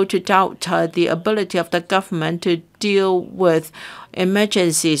people to doubt the ability of the government to deal with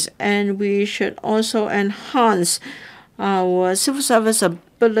emergencies. And we should also enhance our civil service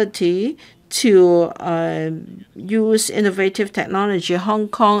ability to use innovative technology. Hong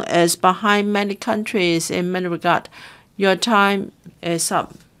Kong is behind many countries in many regards. Your time is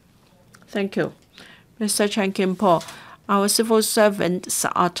up. Thank you. Mr. Chan Kim-po, our civil servants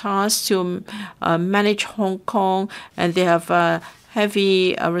are tasked to manage Hong Kong, and they have a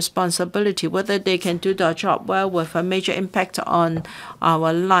heavy responsibility. Whether they can do their job well with a major impact on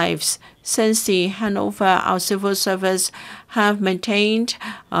our lives. Since the handover, our civil service have maintained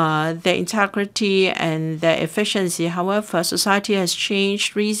their integrity and their efficiency. However, society has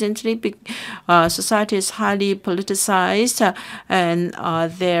changed recently. Society is highly politicized, and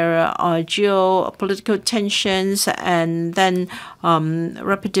there are geopolitical tensions, and then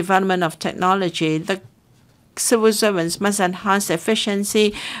rapid development of technology. The civil servants must enhance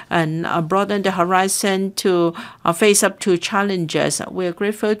efficiency and broaden the horizon to face up to challenges. We are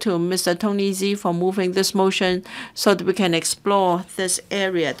grateful to Mr. Tony TSE for moving this motion so that we can explore this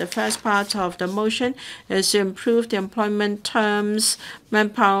area. The first part of the motion is to improve the employment terms,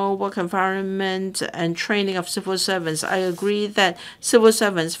 manpower, work environment, and training of civil servants. I agree that civil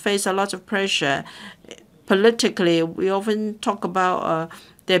servants face a lot of pressure. Politically, we often talk about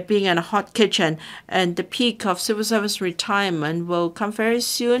there being in a hot kitchen, and the peak of civil service retirement will come very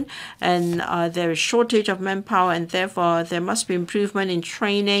soon, and there is shortage of manpower, and therefore there must be improvement in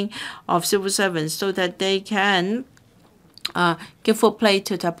training of civil servants so that they can give full play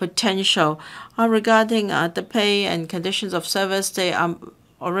to their potential. Regarding the pay and conditions of service, they are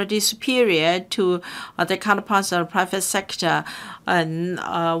already superior to their counterparts in the private sector, and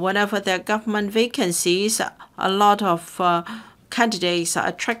whenever there are government vacancies, a lot of candidates are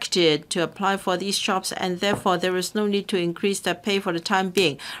attracted to apply for these jobs, and therefore there is no need to increase their pay for the time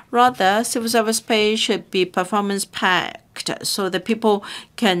being. Rather, civil service pay should be performance-packed so that people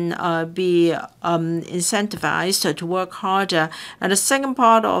can be incentivized to work harder. And the second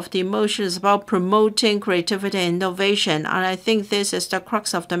part of the motion is about promoting creativity and innovation. And I think this is the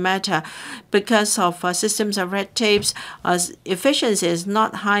crux of the matter. Because of systems and red tapes, efficiency is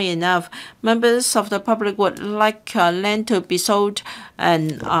not high enough. Members of the public would like land to be sold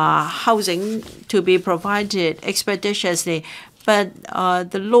and housing to be provided expeditiously. But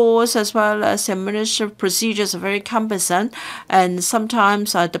the laws as well as administrative procedures are very cumbersome, and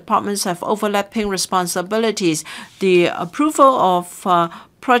sometimes departments have overlapping responsibilities. The approval of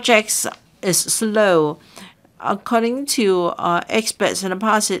projects is slow. According to experts in the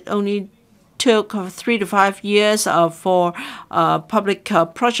past, it only took 3 to 5 years for public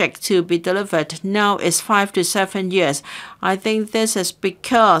project to be delivered. Now it's 5 to 7 years. I think this is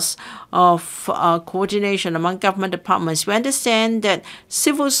because of coordination among government departments. We understand that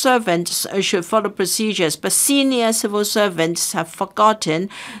civil servants should follow procedures, but senior civil servants have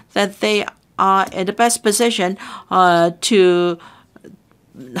forgotten that they are in the best position to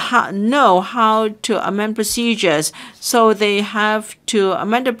know how to amend procedures. So they have to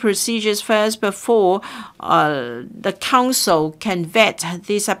amend the procedures first before the council can vet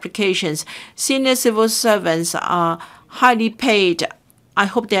these applications. Senior civil servants are highly paid. I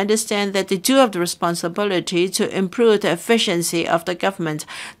hope they understand that they do have the responsibility to improve the efficiency of the government.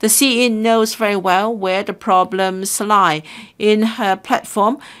 The CE knows very well where the problems lie. In her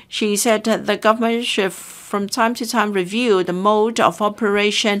platform, she said that the government should from time to time review the mode of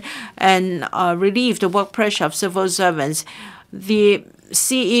operation and relieve the work pressure of civil servants. The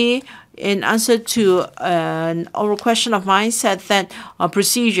CE, in answer to an oral question of mine, said that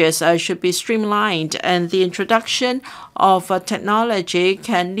procedures should be streamlined, and the introduction of technology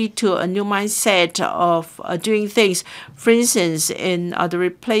can lead to a new mindset of doing things. For instance, in the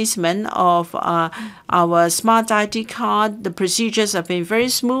replacement of our smart ID card, the procedures have been very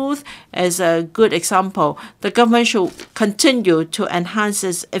smooth as a good example. The government should continue to enhance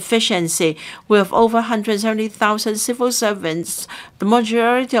its efficiency. We have over 170,000 civil servants. The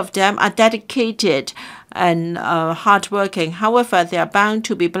majority of them are dedicated and hardworking. However, there are bound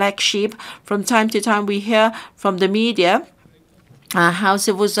to be black sheep. From time to time, we hear from the media how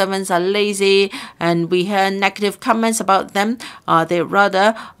civil servants are lazy, and we hear negative comments about them. They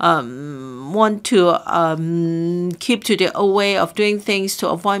rather want to keep to their old way of doing things to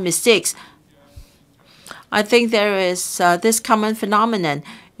avoid mistakes. I think there is this common phenomenon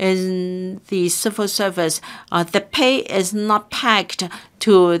in the civil service. The pay is not pegged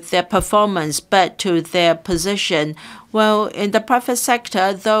to their performance, but to their position. Well, in the private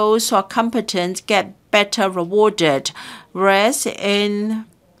sector, those who are competent get better rewarded, whereas in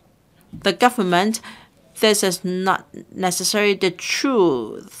the government, this is not necessarily the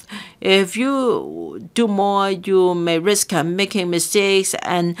truth. If you do more, you may risk making mistakes,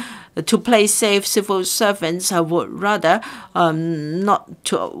 and to play safe, civil servants would rather not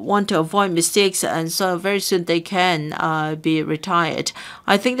to want to avoid mistakes, and so very soon they can be retired.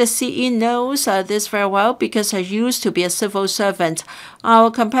 I think the CE knows this very well because I used to be a civil servant.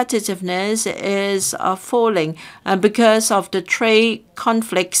 Our competitiveness is falling, and because of the trade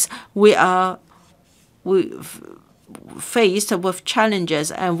conflicts, we faced with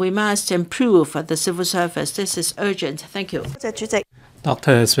challenges, and we must improve the civil service. This is urgent. Thank you.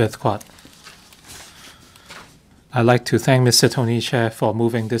 Dr. Smith-Quad. I'd like to thank Mr. Tony Chair for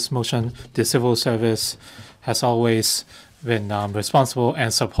moving this motion. The civil service has always been responsible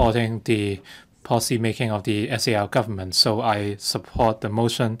and supporting the policy making of the SAR government. So I support the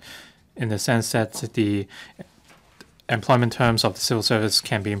motion in the sense that the employment terms of the civil service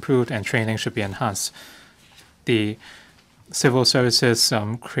can be improved and training should be enhanced. The civil services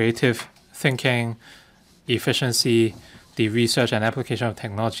creative thinking, efficiency, the research and application of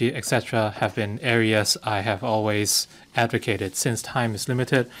technology, etc., have been areas I have always advocated. Since time is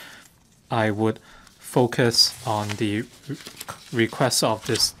limited, I would focus on the requests of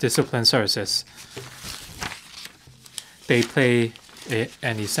this discipline services. They play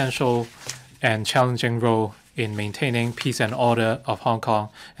an essential and challenging role in maintaining peace and order of Hong Kong,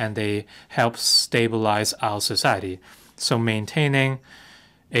 and they help stabilize our society. So maintaining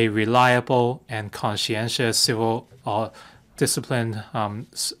a reliable and conscientious civil or discipline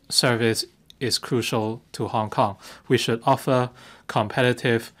service is crucial to Hong Kong. We should offer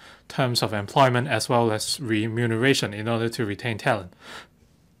competitive terms of employment as well as remuneration in order to retain talent.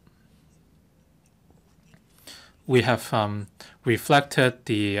 We have reflected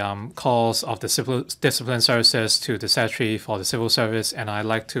the calls of the civil discipline services to the Secretary for the Civil Service, and I'd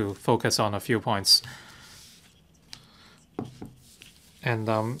like to focus on a few points.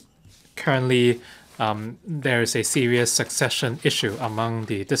 And currently, there is a serious succession issue among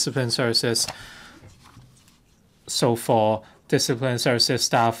the discipline services. So for discipline services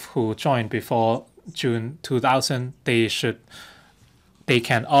staff who joined before June 2000, they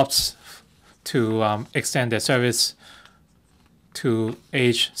can opt to extend their service to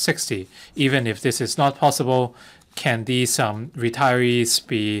age 60. Even if this is not possible, can these retirees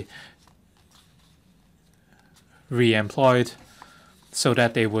be re-employed so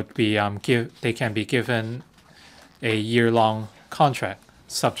that they would be they can be given a year-long contract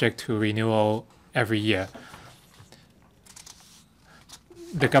subject to renewal every year?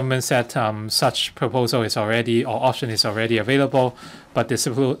 The government said such proposal is already, or option is already available, but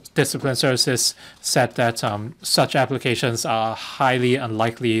the discipline services said that such applications are highly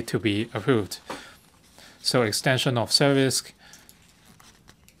unlikely to be approved. So extension of service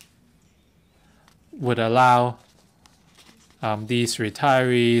would allow these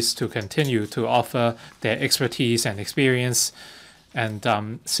retirees to continue to offer their expertise and experience. And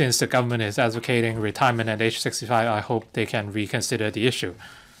since the government is advocating retirement at age 65, I hope they can reconsider the issue.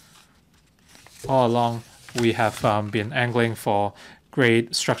 All along, we have been angling for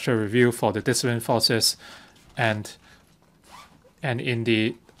great structural review for the discipline forces, and in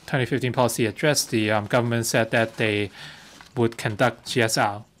the 2015 policy address, the government said that they would conduct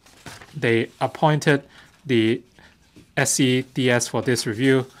GSR. They appointed the SCDS for this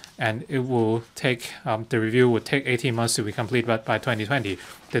review, and it will take the review would take 18 months to be complete, but by 2020.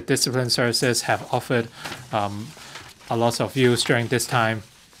 The discipline services have offered a lot of views during this time.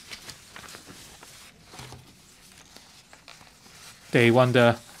 They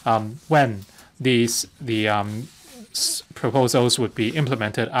wonder when the proposals would be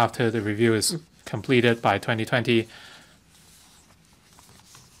implemented after the review is completed by 2020,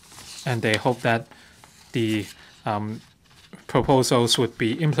 and they hope that the proposals would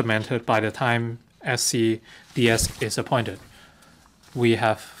be implemented by the time SCDS is appointed. We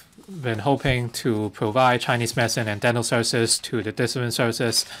have been hoping to provide Chinese medicine and dental services to the discipline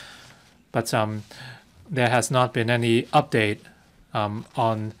services, but there has not been any update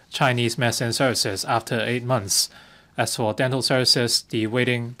on Chinese medicine services after 8 months. As for dental services, the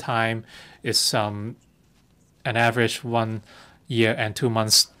waiting time is an average 1 year and 2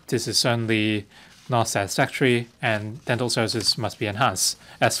 months. This is certainly not satisfactory, and dental services must be enhanced.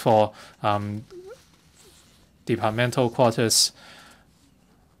 As for departmental quarters,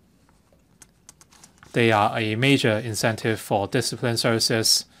 they are a major incentive for discipline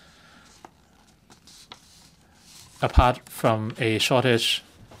services. Apart from a shortage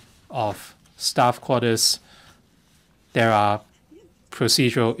of staff quarters, there are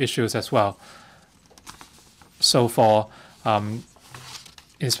procedural issues as well. So for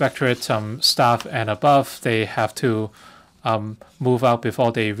inspectorate staff and above, they have to move out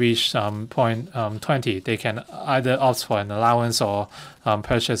before they reach point 20. They can either opt for an allowance or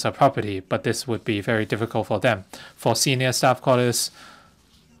purchase a property, but this would be very difficult for them. For senior staff quarters,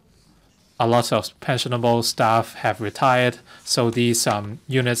 a lot of pensionable staff have retired, so these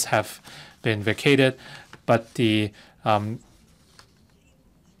units have been vacated, but the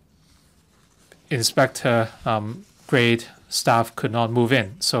inspector grade staff could not move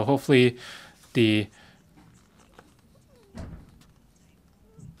in. So hopefully the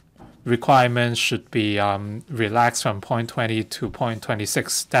requirements should be relaxed from point 20 to point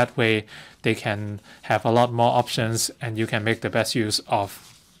 26. That way they can have a lot more options and you can make the best use of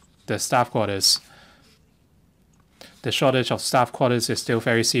the staff quarters. The shortage of staff quarters is still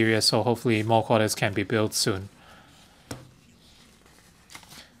very serious, so hopefully more quarters can be built soon.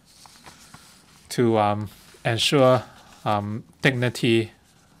 To ensure dignity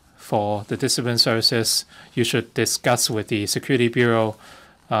for the discipline services, you should discuss with the Security Bureau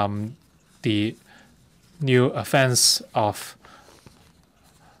the new offense of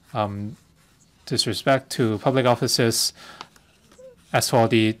disrespect to public officers. As for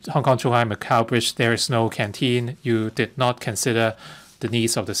the Hong Kong Zhuhai Macau Bridge, there is no canteen. You did not consider the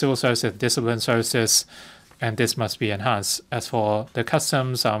needs of the civil service and discipline services, and this must be enhanced. As for the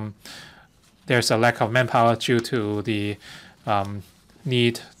customs, there's a lack of manpower due to the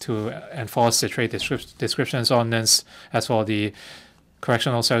need to enforce the trade descriptions ordinance. As for the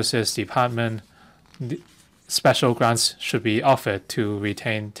correctional services department, special grants should be offered to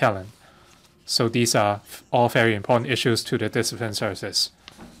retain talent. So these are all very important issues to the discipline services.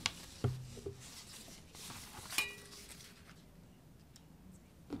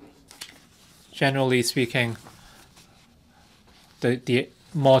 Generally speaking, the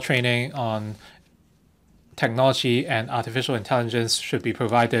more training on technology and artificial intelligence should be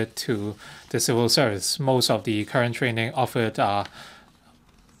provided to the civil service. Most of the current training offered are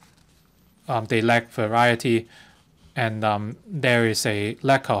they lack variety, and there is a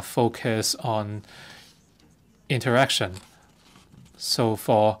lack of focus on interaction. So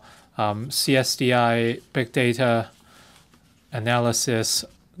for CSDI, big data analysis,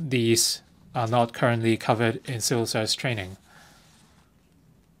 these are not currently covered in civil service training.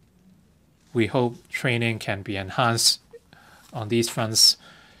 We hope training can be enhanced on these fronts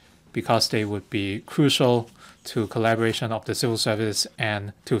because they would be crucial to collaboration of the civil service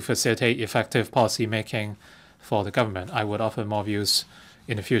and to facilitate effective policy making for the government. I would offer more views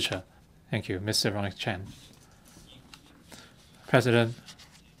in the future. Thank you. Mr. Ronald Chan. President,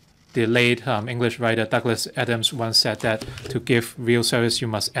 the late English writer Douglas Adams once said that to give real service, you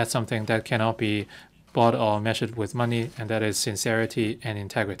must add something that cannot be bought or measured with money, and that is sincerity and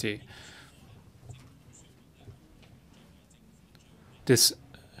integrity. This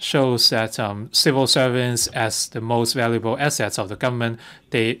shows that civil servants, as the most valuable assets of the government,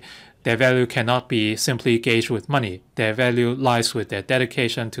 their value cannot be simply gauged with money. Their value lies with their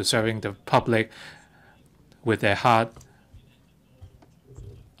dedication to serving the public with their heart.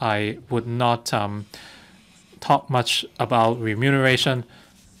 I would not talk much about remuneration.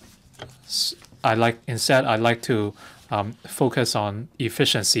 Instead, I'd like to focus on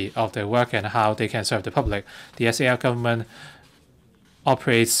efficiency of their work and how they can serve the public. The SAR government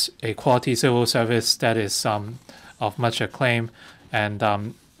operates a quality civil service that is of much acclaim,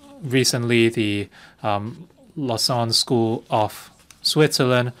 and recently the Lausanne School of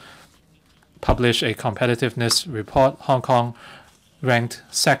Switzerland published a competitiveness report. Hong Kong ranked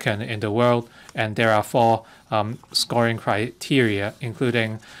second in the world, and there are 4 scoring criteria,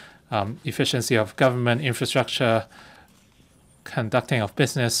 including efficiency of government infrastructure, conducting of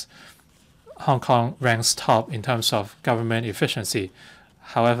business. Hong Kong ranks top in terms of government efficiency.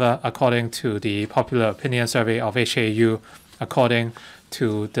 However, according to the popular opinion survey of HKU, according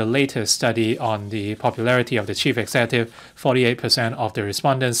to the latest study on the popularity of the chief executive, 48% of the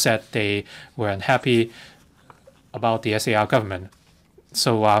respondents said they were unhappy about the SAR government.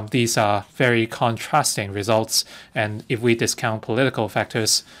 So these are very contrasting results. And if we discount political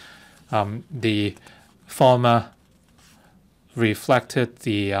factors, the former reflected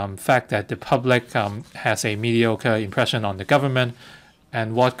the fact that the public has a mediocre impression on the government.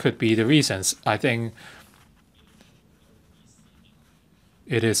 And what could be the reasons? I think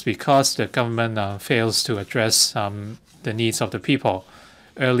it is because the government fails to address the needs of the people.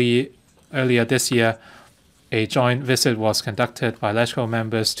 Earlier this year, a joint visit was conducted by LegCo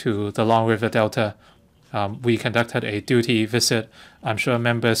members to the Long River Delta. We conducted a duty visit. I'm sure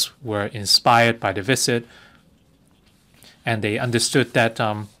members were inspired by the visit, and they understood that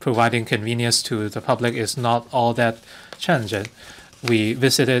providing convenience to the public is not all that challenging. We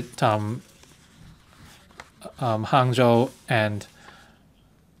visited Hangzhou, and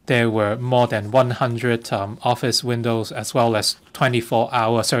there were more than 100 office windows as well as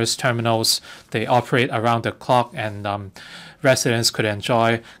 24-hour service terminals. They operate around the clock, and residents could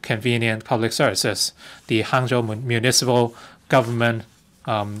enjoy convenient public services. The Hangzhou municipal government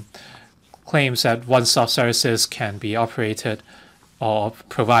claims that one-stop services can be operated or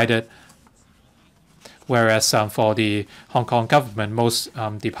provided, whereas for the Hong Kong government, most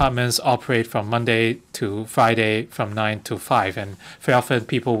departments operate from Monday to Friday from 9 to 5, and very often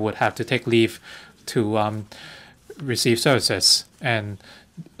people would have to take leave to receive services. And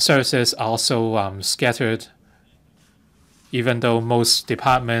services are also scattered. Even though most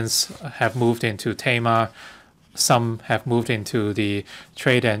departments have moved into Tamar, some have moved into the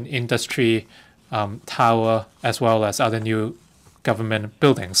Trade and Industry Tower, as well as other new government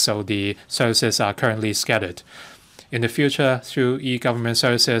buildings, so the services are currently scattered. In the future, through e-government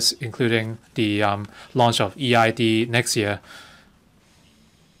services, including the launch of EID next year,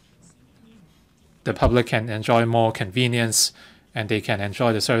 the public can enjoy more convenience, and they can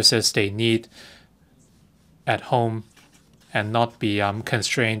enjoy the services they need at home and not be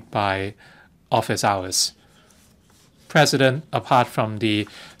constrained by office hours. President, apart from the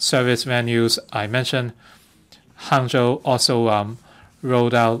service venues I mentioned, Hangzhou also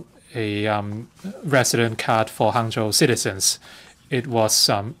rolled out a resident card for Hangzhou citizens. It was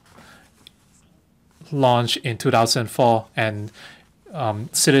launched in 2004, and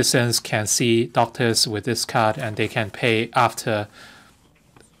citizens can see doctors with this card, and they can pay after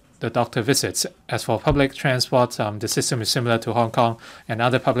the doctor visits. As for public transport, the system is similar to Hong Kong and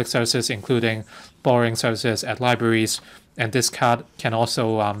other public services, including borrowing services at libraries. And this card can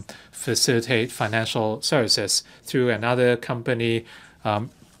also facilitate financial services through another company.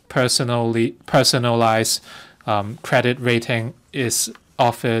 Personalized credit rating is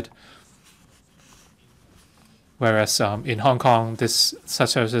offered, whereas in Hong Kong, such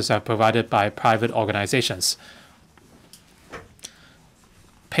services are provided by private organizations.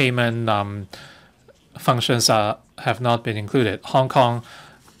 Payment functions have not been included. Hong Kong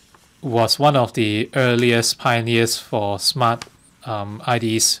was one of the earliest pioneers for smart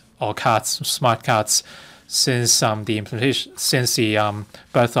IDs or cards, smart cards, since the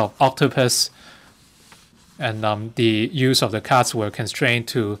birth of Octopus, and the use of the cards were constrained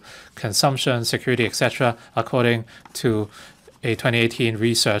to consumption, security, etc. According to a 2018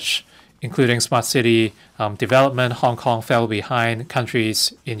 research, including smart city development, Hong Kong fell behind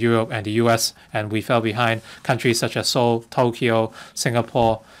countries in Europe and the US, and we fell behind countries such as Seoul, Tokyo,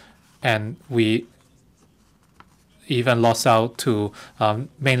 Singapore, and we even lost out to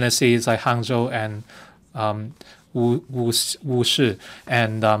mainland cities like Hangzhou and Wushi.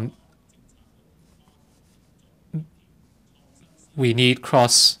 And we need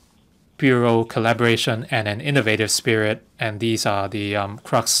cross-bureau collaboration and an innovative spirit, and these are the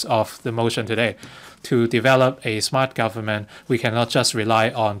crux of the motion today. To develop a smart government, we cannot just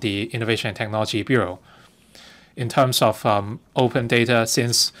rely on the Innovation and Technology Bureau. In terms of open data,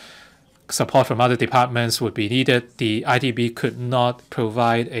 since support from other departments would be needed, the ITB could not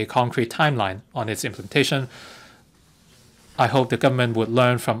provide a concrete timeline on its implementation. I hope the government would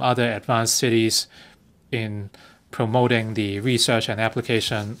learn from other advanced cities in promoting the research and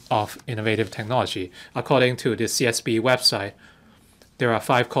application of innovative technology. According to the CSB website, there are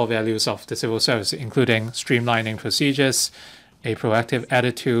 5 core values of the civil service, including streamlining procedures, a proactive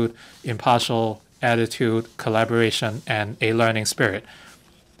attitude, impartial attitude, collaboration, and a learning spirit.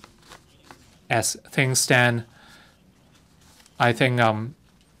 As things stand, I think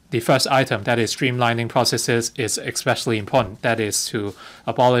the first item, that is streamlining processes, is especially important. That is to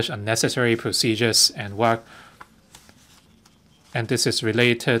abolish unnecessary procedures and work. And this is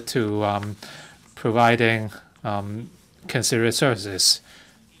related to providing considerate services.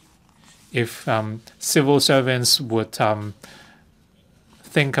 If civil servants would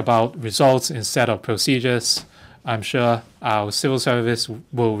think about results instead of procedures, I'm sure our civil service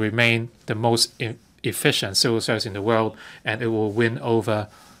will remain the most efficient civil service in the world, and it will win over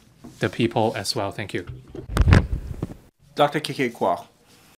the people as well. Thank you. Dr. K.K. Kwok.